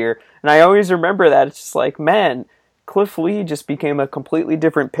this year. And I always remember that. It's just like, man, Cliff Lee just became a completely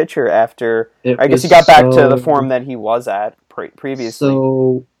different pitcher after, I guess he got back to the form that he was at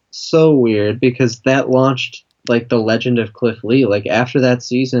previously. So weird, because that launched like the legend of Cliff Lee. Like after that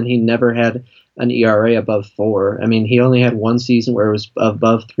season, he never had an ERA above 4. I mean, he only had one season where it was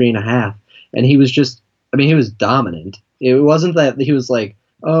above 3.5, and he was he was dominant. It wasn't that he was like,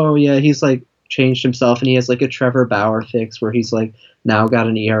 oh yeah, he's like changed himself and he has like a Trevor Bauer fix where he's like now got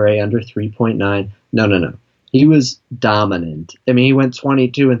an ERA under 3.9. No. He was dominant. I mean, he went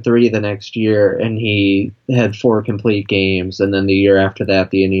 22-3 the next year, and he had 4 complete games, and then the year after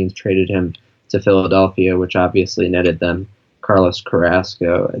that, the Indians traded him to Philadelphia, which obviously netted them Carlos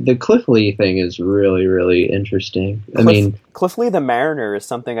Carrasco. The Cliff Lee thing is really, really interesting. Cliff Lee the Mariner is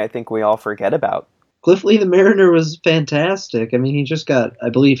something I think we all forget about. Cliff Lee the Mariner was fantastic. I mean, I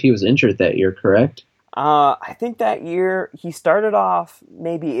believe he was injured that year, correct? I think that year he started off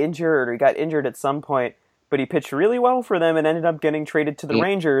maybe injured, or he got injured at some point, but he pitched really well for them and ended up getting traded to the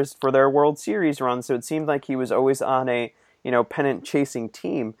Rangers for their World Series run, so it seemed like he was always on a pennant-chasing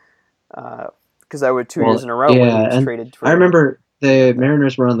team. Because that was 2 years in a row when he was traded. I remember the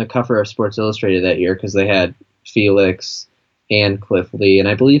Mariners were on the cover of Sports Illustrated that year because they had Felix and Cliff Lee, and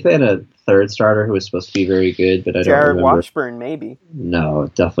I believe they had a third starter who was supposed to be very good, but I don't remember. Jared Washburn, maybe. No,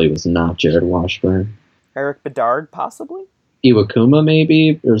 it definitely was not Jared Washburn. Eric Bedard, possibly? Iwakuma,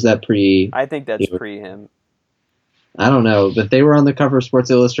 maybe? Or was that pre... I think that's pre him. I don't know, but they were on the cover of Sports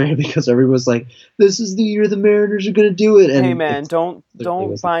Illustrated because everyone was like, this is the year the Mariners are going to do it. And hey, man, don't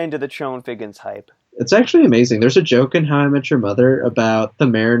buy into the Chone Figgins hype. It's actually amazing. There's a joke in How I Met Your Mother about the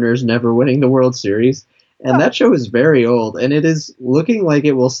Mariners never winning the World Series, and that show is very old, and it is looking like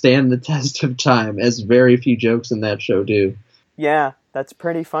it will stand the test of time, as very few jokes in that show do. Yeah, that's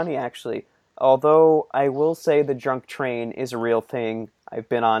pretty funny, actually. Although, I will say the drunk train is a real thing. I've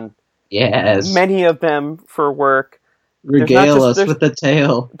been on many of them for work. Regale us with the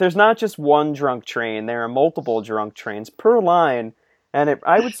tale. There's not just one drunk train. There are multiple drunk trains per line. And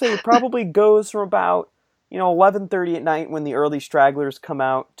I would say it probably goes from about 11:30 at night when the early stragglers come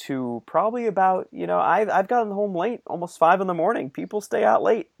out to probably about, I've gotten home late, almost 5 in the morning. People stay out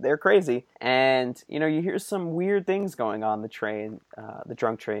late. They're crazy. And, you hear some weird things going on the train, the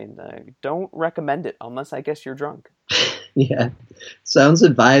drunk train. Don't recommend it unless I guess you're drunk. Yeah. Sounds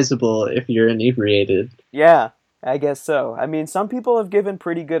advisable if you're inebriated. Yeah, I guess so. I mean, some people have given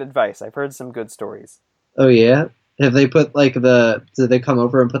pretty good advice. I've heard some good stories. Oh, yeah? Have they put, did they come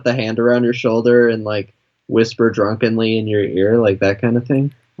over and put the hand around your shoulder and, whisper drunkenly in your ear, like that kind of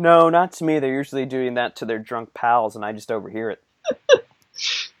thing? No, not to me. They're usually doing that to their drunk pals, and I just overhear it.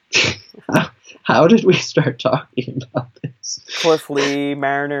 How did we start talking about this? Cliff Lee,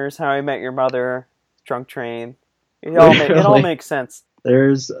 Mariners, How I Met Your Mother, Drunk Train. It all makes sense.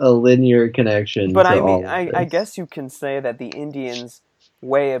 There's a linear connection. But I guess you can say that the Indians'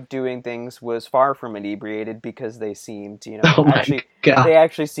 way of doing things was far from inebriated because they seemed, they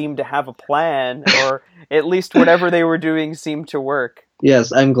actually seemed to have a plan, or at least whatever they were doing seemed to work.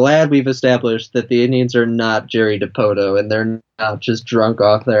 Yes, I'm glad we've established that the Indians are not Jerry DePoto, and they're not just drunk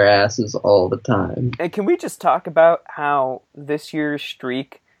off their asses all the time. And can we just talk about how this year's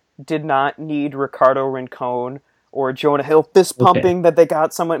streak did not need Ricardo Rincon or Jonah Hill fist pumping that they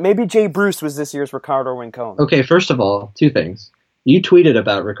got someone? Maybe Jay Bruce was this year's Ricardo Rincon. Okay, first of all, 2 things. You tweeted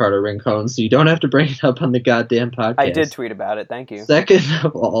about Ricardo Rincon, so you don't have to bring it up on the goddamn podcast. I did tweet about it, thank you. Second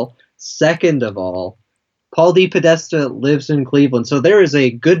of all, Paul DePodesta lives in Cleveland, so there is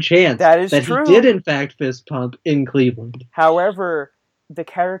a good chance that he did in fact fist pump in Cleveland. However, the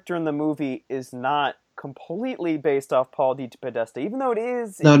character in the movie is not completely based off Paul DePodesta, even though it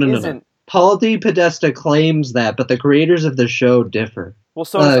is. No. Paul DePodesta claims that, but the creators of the show differ. Well,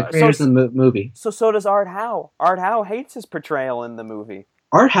 so does the movie. So does Art Howe. Art Howe hates his portrayal in the movie.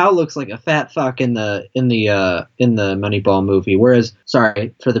 Art Howe looks like a fat fuck in the Moneyball movie. Whereas,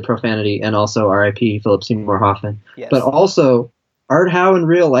 sorry for the profanity, and also R.I.P. Philip Seymour Hoffman. Yes. But also, Art Howe in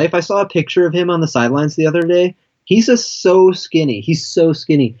real life. I saw a picture of him on the sidelines the other day. He's so skinny. He's so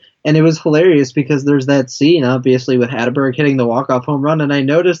skinny. And it was hilarious because there's that scene, obviously, with Hatterberg hitting the walk-off home run, and I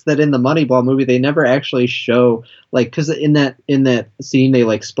noticed that in the Moneyball movie, they never actually show, because in that scene,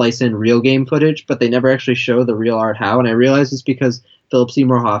 they, splice in real game footage, but they never actually show the real Art Howe, and I realized it's because Philip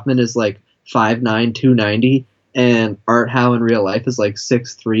Seymour Hoffman is, 5'9", 290, and Art Howe in real life is,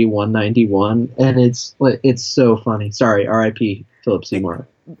 6'3", 191, and it's so funny. Sorry, R.I.P. Philip Seymour.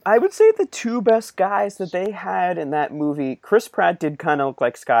 I would say the 2 best guys that they had in that movie, Chris Pratt did kind of look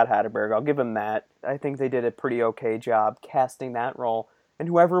like Scott Hatterberg. I'll give him that. I think they did a pretty okay job casting that role. And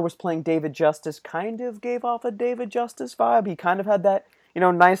whoever was playing David Justice kind of gave off a David Justice vibe. He kind of had that,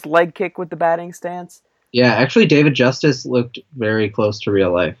 nice leg kick with the batting stance. Yeah, actually David Justice looked very close to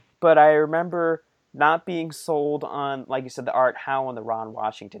real life. But I remember not being sold on, like you said, the Art Howe and the Ron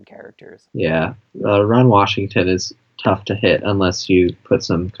Washington characters. Yeah, Ron Washington is tough to hit unless you put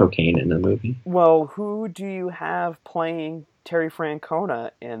some cocaine in the movie. Well, who do you have playing Terry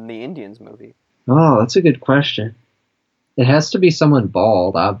Francona in the Indians movie? Oh, that's a good question. It has to be someone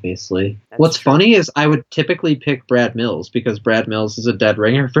bald, obviously. What's funny is I would typically pick Brad Mills because Brad Mills is a dead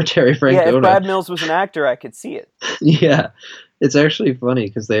ringer for Terry Francona. Yeah, if Brad Mills was an actor, I could see it. Yeah, it's actually funny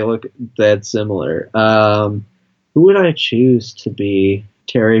because they look that similar. Who would I choose to be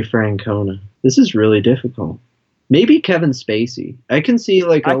Terry Francona? This is really difficult. Maybe Kevin Spacey. I can see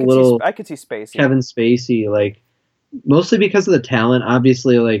I could see Spacey. Kevin Spacey, mostly because of the talent.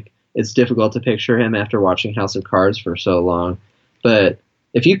 Obviously, it's difficult to picture him after watching House of Cards for so long. But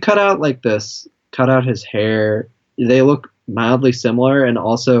if you cut out his hair, they look mildly similar. And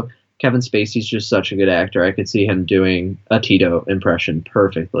also, Kevin Spacey's just such a good actor. I could see him doing a Tito impression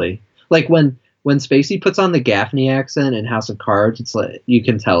perfectly. When Spacey puts on the Gaffney accent in House of Cards, it's you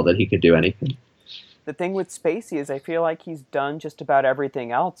can tell that he could do anything. The thing with Spacey is I feel like he's done just about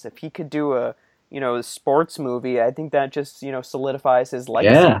everything else. If he could do a sports movie, I think that just, solidifies his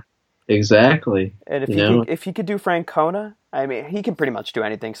legacy. Yeah, exactly. And if he could do Francona, I mean, he can pretty much do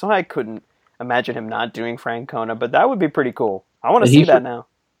anything. So I couldn't imagine him not doing Francona, but that would be pretty cool. I want to see that now.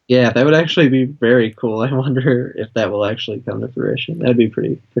 Yeah, that would actually be very cool. I wonder if that will actually come to fruition. That'd be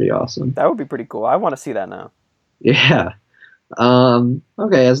pretty awesome. That would be pretty cool. I want to see that now. Yeah.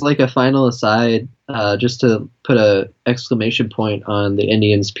 Okay, as a final aside, just to put a exclamation point on the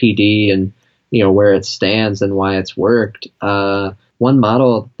Indians PD and, where it stands and why it's worked, one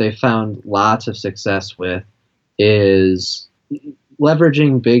model they found lots of success with is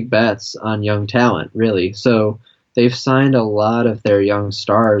leveraging big bets on young talent, really. So they've signed a lot of their young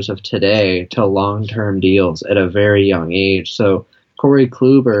stars of today to long-term deals at a very young age. So Corey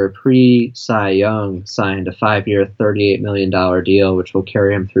Kluber, pre-Cy Young, signed a 5-year, $38 million deal, which will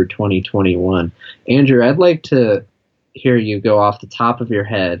carry him through 2021. Andrew, I'd like to hear you go off the top of your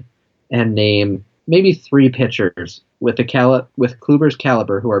head and name maybe 3 pitchers with Kluber's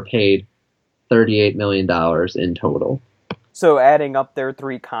caliber who are paid $38 million in total. So adding up their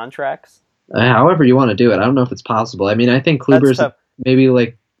 3 contracts? However you want to do it. I don't know if it's possible. I mean, I think Kluber's maybe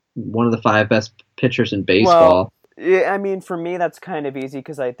like one of the 5 best pitchers in baseball. Well, yeah, I mean, for me, that's kind of easy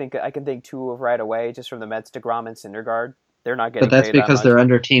because I think I can think 2 of right away, just from the Mets, DeGrom and Syndergaard. They're not getting. But that's paid because that much. they're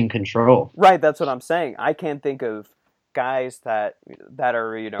under team control. Right, that's what I'm saying. I can't think of guys that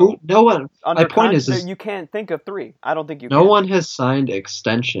are no one. Under my point is you can't think of 3. I don't think you. No one has signed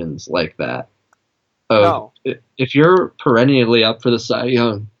extensions like that. No. If you're perennially up for the Cy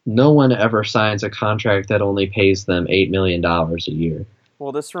Young, no one ever signs a contract that only pays them $8 million a year.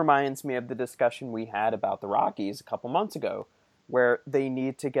 Well, this reminds me of the discussion we had about the Rockies a couple months ago, where they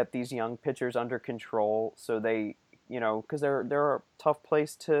need to get these young pitchers under control so they, because they're a tough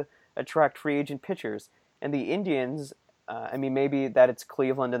place to attract free agent pitchers. And the Indians, maybe that it's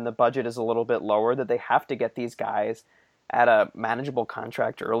Cleveland and the budget is a little bit lower, that they have to get these guys at a manageable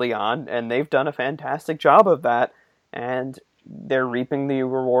contract early on, and they've done a fantastic job of that, and they're reaping the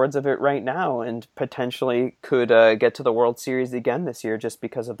rewards of it right now, and potentially could get to the World Series again this year just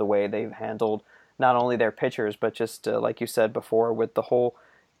because of the way they've handled not only their pitchers, but just like you said before, with the whole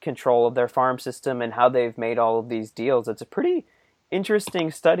control of their farm system and how they've made all of these deals. It's a pretty interesting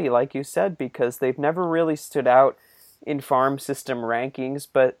study, like you said, because they've never really stood out in farm system rankings,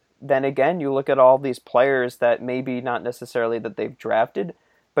 but then again, you look at all these players that maybe not necessarily that they've drafted,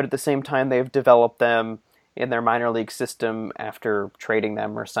 but at the same time they've developed them in their minor league system after trading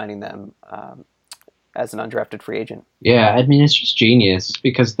them or signing them as an undrafted free agent. Yeah, I mean, it's just genius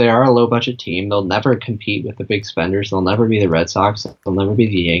because they are a low-budget team. They'll never compete with the big spenders. They'll never be the Red Sox. They'll never be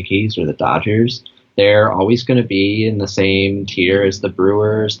the Yankees or the Dodgers. They're always going to be in the same tier as the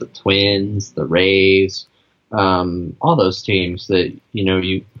Brewers, the Twins, the Rays, all those teams that,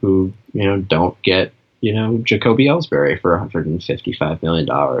 who don't get, Jacoby Ellsbury for $155 million.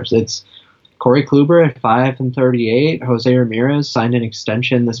 It's Corey Kluber at 5 and 38. Jose Ramirez signed an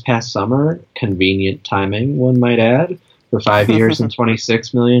extension this past summer. Convenient timing, one might add, for 5 years and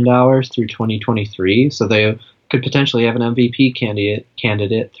 $26 million through 2023. So they could potentially have an MVP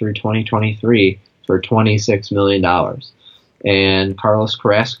candidate through 2023 for $26 million. And Carlos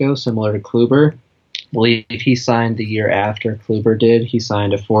Carrasco, similar to Kluber, I believe he signed the year after Kluber did. He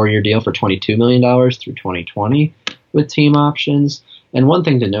signed a 4-year deal for $22 million through 2020 with team options. And one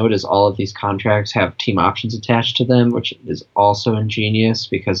thing to note is all of these contracts have team options attached to them, which is also ingenious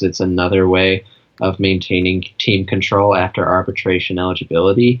because it's another way of maintaining team control after arbitration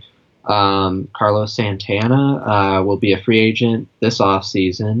eligibility. Carlos Santana will be a free agent this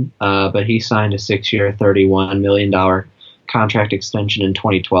offseason, but he signed a 6-year, $31 million contract extension in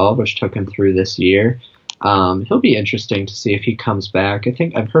 2012, which took him through this year. He'll be interesting to see if he comes back. I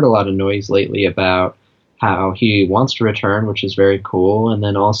think I've heard a lot of noise lately about how he wants to return, which is very cool. And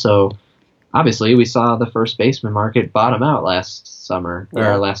then also, obviously, we saw the first baseman market bottom out last summer,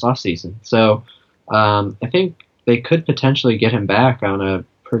 or last offseason. So I think they could potentially get him back on a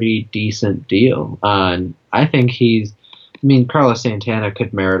pretty decent deal. And I think Carlos Santana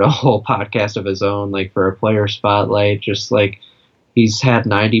could merit a whole podcast of his own, like for a player spotlight. Just like he's had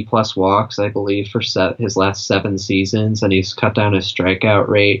 90+ walks, I believe, for his last 7 seasons, and he's cut down his strikeout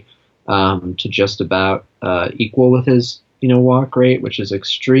rate to just about equal with his walk rate, which is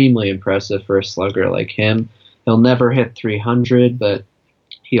extremely impressive for a slugger like him. He'll never hit 300, but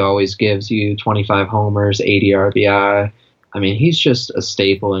he always gives you 25 homers, 80 RBI. I mean, he's just a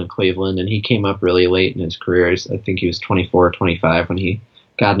staple in Cleveland, and he came up really late in his career. I think he was 24 or 25 when he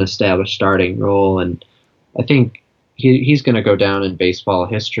got an established starting role, and I think he's going to go down in baseball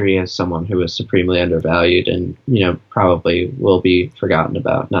history as someone who was supremely undervalued and, probably will be forgotten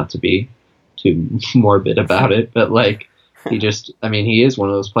about, not to be too morbid about it, but he is one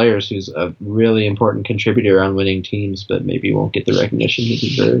of those players who's a really important contributor on winning teams, but maybe won't get the recognition he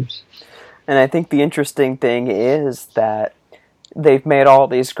deserves. And I think the interesting thing is that they've made all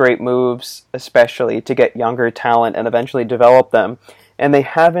these great moves, especially to get younger talent and eventually develop them, and they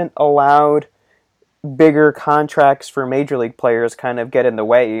haven't allowed bigger contracts for major league players kind of get in the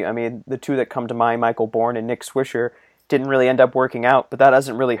way. I mean, the 2 that come to mind, Michael Bourne and Nick Swisher, didn't really end up working out, but that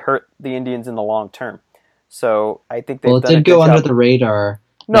doesn't really hurt the Indians in the long term. So I think they've done a good job. Well, it did go under the radar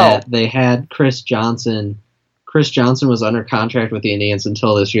that they had Chris Johnson, Chris Johnson was under contract with the Indians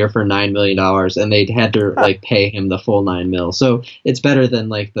until this year for $9 million, and they had to pay him the full $9 million. So it's better than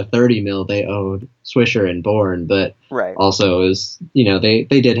the $30 million they owed Swisher and Bourne, but also is they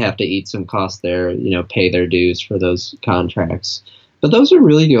did have to eat some costs there, pay their dues for those contracts. But those are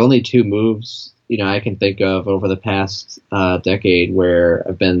really the only two moves I can think of over the past decade where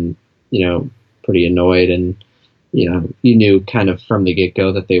I've been pretty annoyed, and you knew kind of from the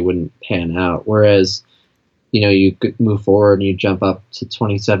get-go that they wouldn't pan out. Whereas you could move forward and you jump up to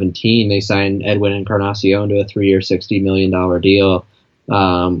 2017. They signed Edwin Encarnacion to a 3-year, $60 million deal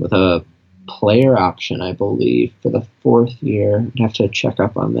with a player option, I believe, for the 4th year. I'd have to check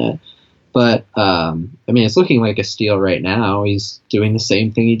up on that. But, it's looking like a steal right now. He's doing the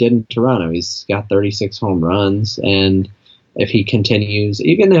same thing he did in Toronto. He's got 36 home runs, and if he continues,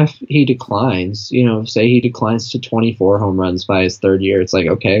 even if he declines, say he declines to 24 home runs by his 3rd year, it's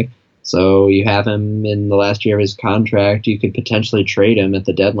okay. So you have him in the last year of his contract. You could potentially trade him at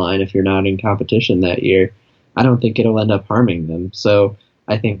the deadline if you're not in competition that year. I don't think it'll end up harming them. So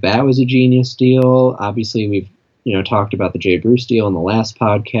I think that was a genius deal. Obviously, we've talked about the Jay Bruce deal in the last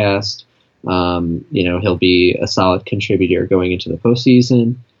podcast. He'll be a solid contributor going into the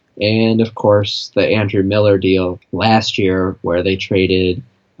postseason. And, of course, the Andrew Miller deal last year where they traded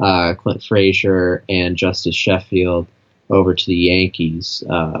Clint Frazier and Justice Sheffield over to the Yankees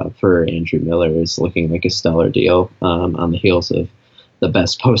for Andrew Miller is looking like a stellar deal on the heels of the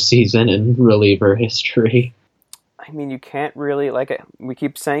best postseason in reliever history. You can't really, we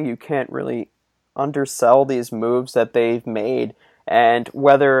keep saying, you can't really undersell these moves that they've made. And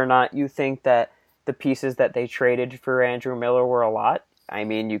whether or not you think that the pieces that they traded for Andrew Miller were a lot,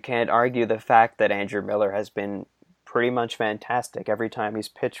 you can't argue the fact that Andrew Miller has been pretty much fantastic every time he's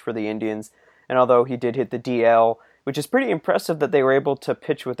pitched for the Indians. And although he did hit the DL, which is pretty impressive that they were able to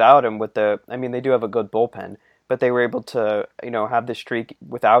pitch without him they do have a good bullpen, but they were able to, have the streak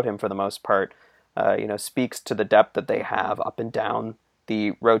without him for the most part, speaks to the depth that they have up and down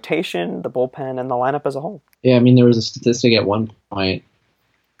the rotation, the bullpen, and the lineup as a whole. Yeah, there was a statistic at one point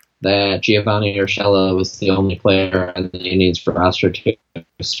that Giovanni Urshela was the only player on the Indians roster to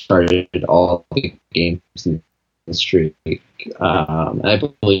started all the games in the streak. I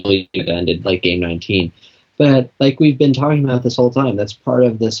believe it ended game 19. But we've been talking about this whole time, that's part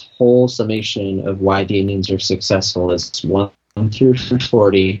of this whole summation of why the Indians are successful. Is 1 through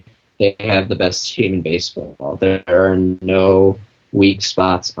 40, they have the best team in baseball. There are no weak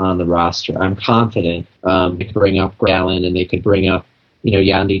spots on the roster. I'm confident they could bring up Allen and they could bring up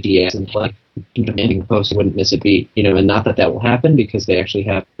Yandy Diaz and demanding post wouldn't miss a beat. And not that will happen because they actually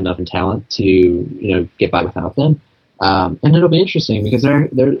have enough talent to get by without them. And it'll be interesting because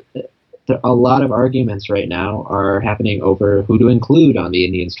there a lot of arguments right now are happening over who to include on the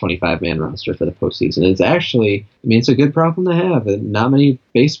Indians' 25-man roster for the postseason. It's actually, it's a good problem to have. Not many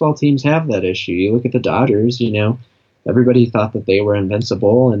baseball teams have that issue. You look at the Dodgers, everybody thought that they were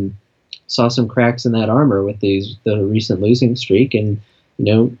invincible and saw some cracks in that armor with the recent losing streak. And,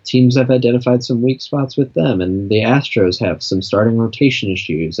 teams have identified some weak spots with them. And the Astros have some starting rotation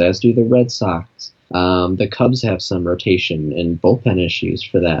issues, as do the Red Sox. The Cubs have some rotation and bullpen issues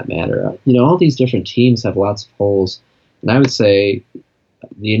for that matter. All these different teams have lots of holes. And I would say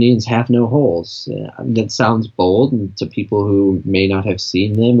the Indians have no holes. That sounds bold to people who may not have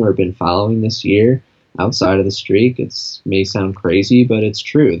seen them or been following this year outside of the streak. It may sound crazy, but it's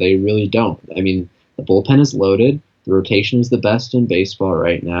true. They really don't. The bullpen is loaded. The rotation is the best in baseball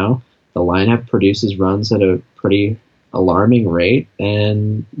right now. The lineup produces runs at a pretty alarming rate,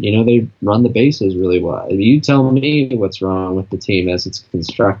 and they run the bases really well. You tell me what's wrong with the team as it's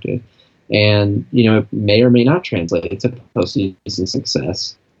constructed, and it may or may not translate to postseason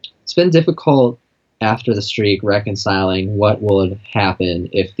success. It's been difficult after the streak reconciling what would happen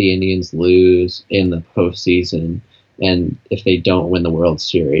if the Indians lose in the postseason and if they don't win the World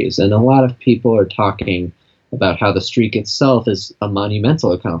Series. And a lot of people are talking about how the streak itself is a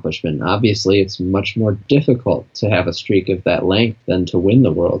monumental accomplishment. Obviously, it's much more difficult to have a streak of that length than to win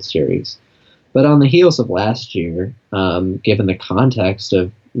the World Series. But on the heels of last year, given the context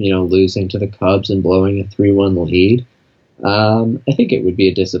of losing to the Cubs and blowing a 3-1 lead, I think it would be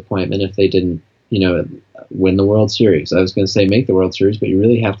a disappointment if they didn't win the World Series. I was going to say make the World Series, but you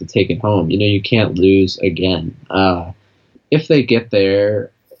really have to take it home. You can't lose again. If they get there,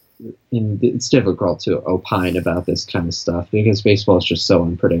 it's difficult to opine about this kind of stuff because baseball is just so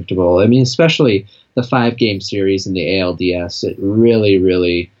unpredictable. Especially the 5-game series in the ALDS, it really,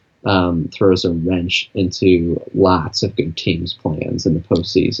 really throws a wrench into lots of good teams' plans in the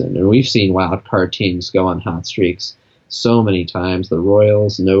postseason. And we've seen wild card teams go on hot streaks so many times. The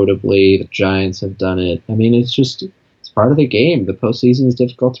Royals, notably, the Giants have done it. I mean, it's part of the game. The postseason is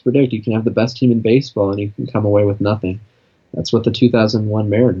difficult to predict. You can have the best team in baseball, and you can come away with nothing. That's what the 2001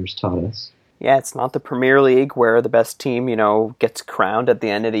 Mariners taught us. Yeah, it's not the Premier League where the best team, gets crowned at the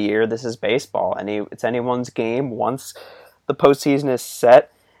end of the year. This is baseball. It's anyone's game once the postseason is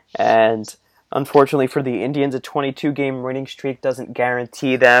set. And unfortunately for the Indians, a 22-game winning streak doesn't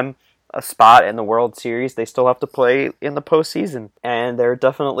guarantee them a spot in the World Series. They still have to play in the postseason. And there are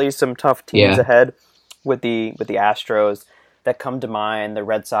definitely some tough teams ahead with the Astros that come to mind. The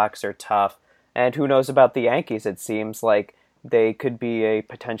Red Sox are tough. And who knows about the Yankees? It seems like they could be a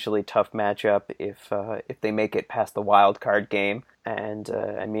potentially tough matchup if they make it past the wild card game. And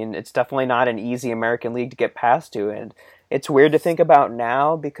it's definitely not an easy American League to get past to. And it's weird to think about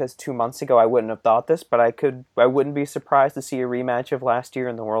now because 2 months ago I wouldn't have thought this, but I wouldn't be surprised to see a rematch of last year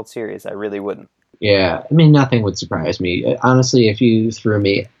in the World Series. I really wouldn't. Yeah, nothing would surprise me. Honestly, if you threw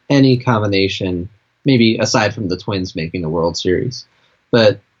me any combination, maybe aside from the Twins making the World Series,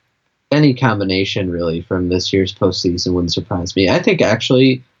 but any combination really from this year's postseason wouldn't surprise me. I think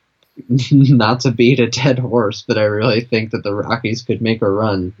actually, not to beat a dead horse, but I really think that the Rockies could make a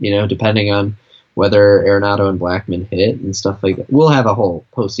run, depending on whether Arenado and Blackmon hit and stuff like that. We'll have a whole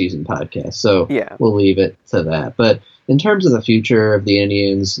postseason podcast, so we'll leave it to that. But in terms of the future of the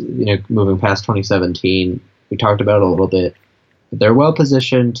Indians, moving past 2017, we talked about it a little bit. They're well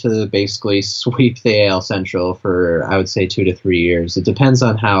positioned to basically sweep the AL Central for, I would say, 2 to 3 years. It depends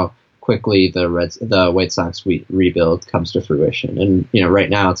on how quickly the White Sox rebuild comes to fruition. And, right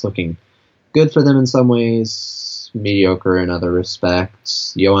now it's looking good for them in some ways, mediocre in other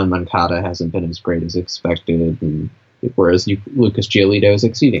respects. Yohan Moncada hasn't been as great as expected, and whereas Lucas Giolito is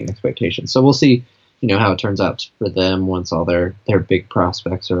exceeding expectations. So we'll see, how it turns out for them once all their big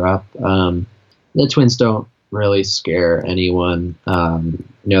prospects are up. The Twins don't really scare anyone.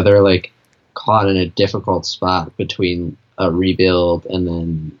 They're like caught in a difficult spot between a rebuild and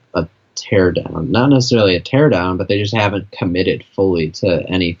then a tear down. Not necessarily a tear down, but they just haven't committed fully to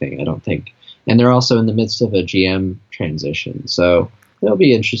anything, I don't think. And they're also in the midst of a GM transition. So it'll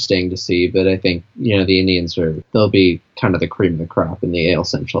be interesting to see, but I think, the Indians they'll be kind of the cream of the crop in the AL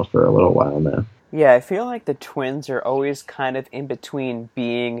Central for a little while now. Yeah, I feel like the Twins are always kind of in between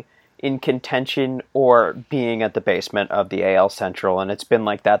being in contention or being at the basement of the AL Central, and it's been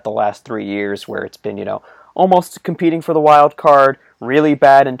like that the last 3 years where it's been, almost competing for the wild card, really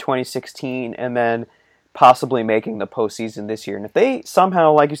bad in 2016, and then possibly making the postseason this year. And if they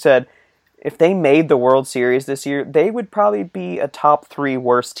somehow, like you said, if they made the World Series this year, they would probably be a top 3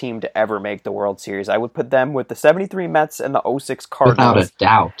 worst team to ever make the World Series. I would put them with the 73 Mets and the 06 Cardinals. Without a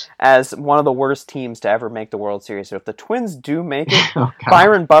doubt. As one of the worst teams to ever make the World Series. So if the Twins do make it,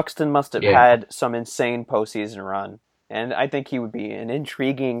 Byron Buxton must have had some insane postseason run. And I think he would be an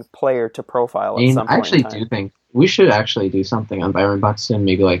intriguing player to profile at some point. I actually do think we should actually do something on Byron Buxton,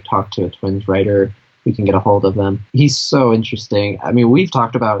 maybe talk to a Twins writer. We can get a hold of them. He's so interesting. We've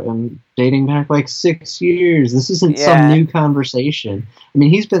talked about him dating back 6 years. This isn't some new conversation.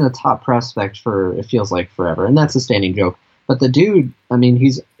 He's been a top prospect for, it feels like, forever, and that's a standing joke. But the dude,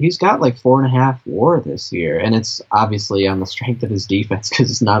 he's got 4.5 WAR this year, and it's obviously on the strength of his defense because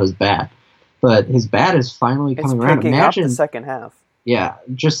it's not as bad. But his bat is finally coming around. Imagine up the second half. Yeah,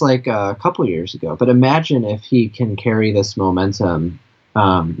 just like a couple years ago. But imagine if he can carry this momentum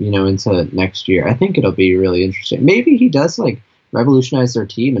into next year. I think it'll be really interesting. Maybe he does revolutionize their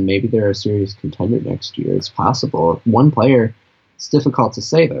team, and maybe they're a serious contender next year. It's possible. One player, it's difficult to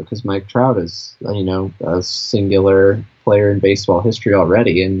say though, because Mike Trout is a singular player in baseball history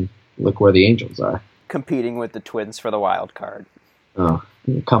already, and look where the Angels are, competing with the Twins for the wild card. Oh,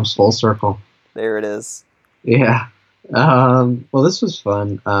 it comes full circle. There it is. Yeah. Well, this was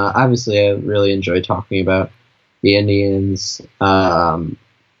fun. Obviously, I really enjoyed talking about the Indians. I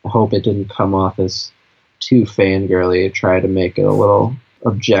hope it didn't come off as too fangirly. I tried to make it a little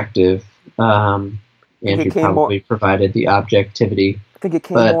objective. Andrew probably provided the objectivity. I think it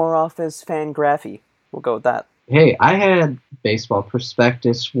came more off as fangraphy. We'll go with that. Hey, I had Baseball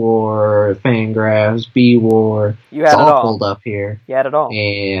Prospectus War, Fangraphs, B-War. You had it's it all pulled up here. You had it all.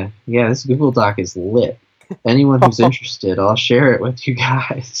 And yeah, this Google Doc is lit. Anyone who's interested, I'll share it with you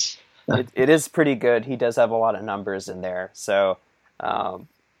guys. It is pretty good. He does have a lot of numbers in there, so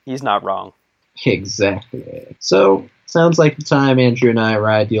he's not wrong. Exactly. So, sounds like the time Andrew and I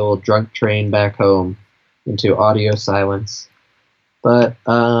ride the old drunk train back home into audio silence. But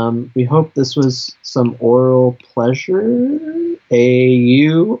we hope this was some oral pleasure.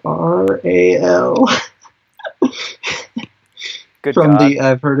 A-U-R-A-L. Good from God. the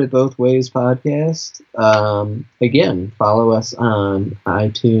I've Heard It Both Ways podcast. Again, follow us on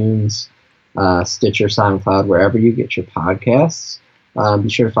iTunes, Stitcher, SoundCloud, wherever you get your podcasts. Be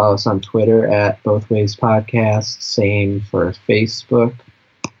sure to follow us on Twitter at Both Ways Podcast. Same for Facebook.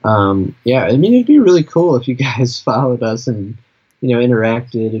 Yeah, I mean, it'd be really cool if you guys followed us and,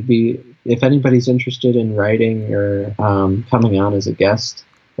 interacted. It'd be, if anybody's interested in writing or coming on as a guest,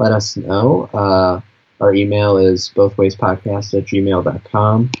 let us know. Our email is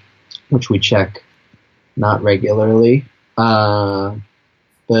bothwayspodcast@gmail.com, which we check not regularly. But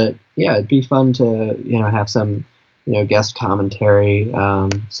yeah, it'd be fun to, have some, guest commentary.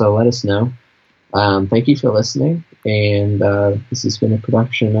 So let us know. Thank you for listening. And this has been a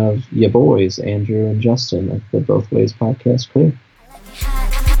production of ya boys, Andrew and Justin of the Both Ways Podcast crew.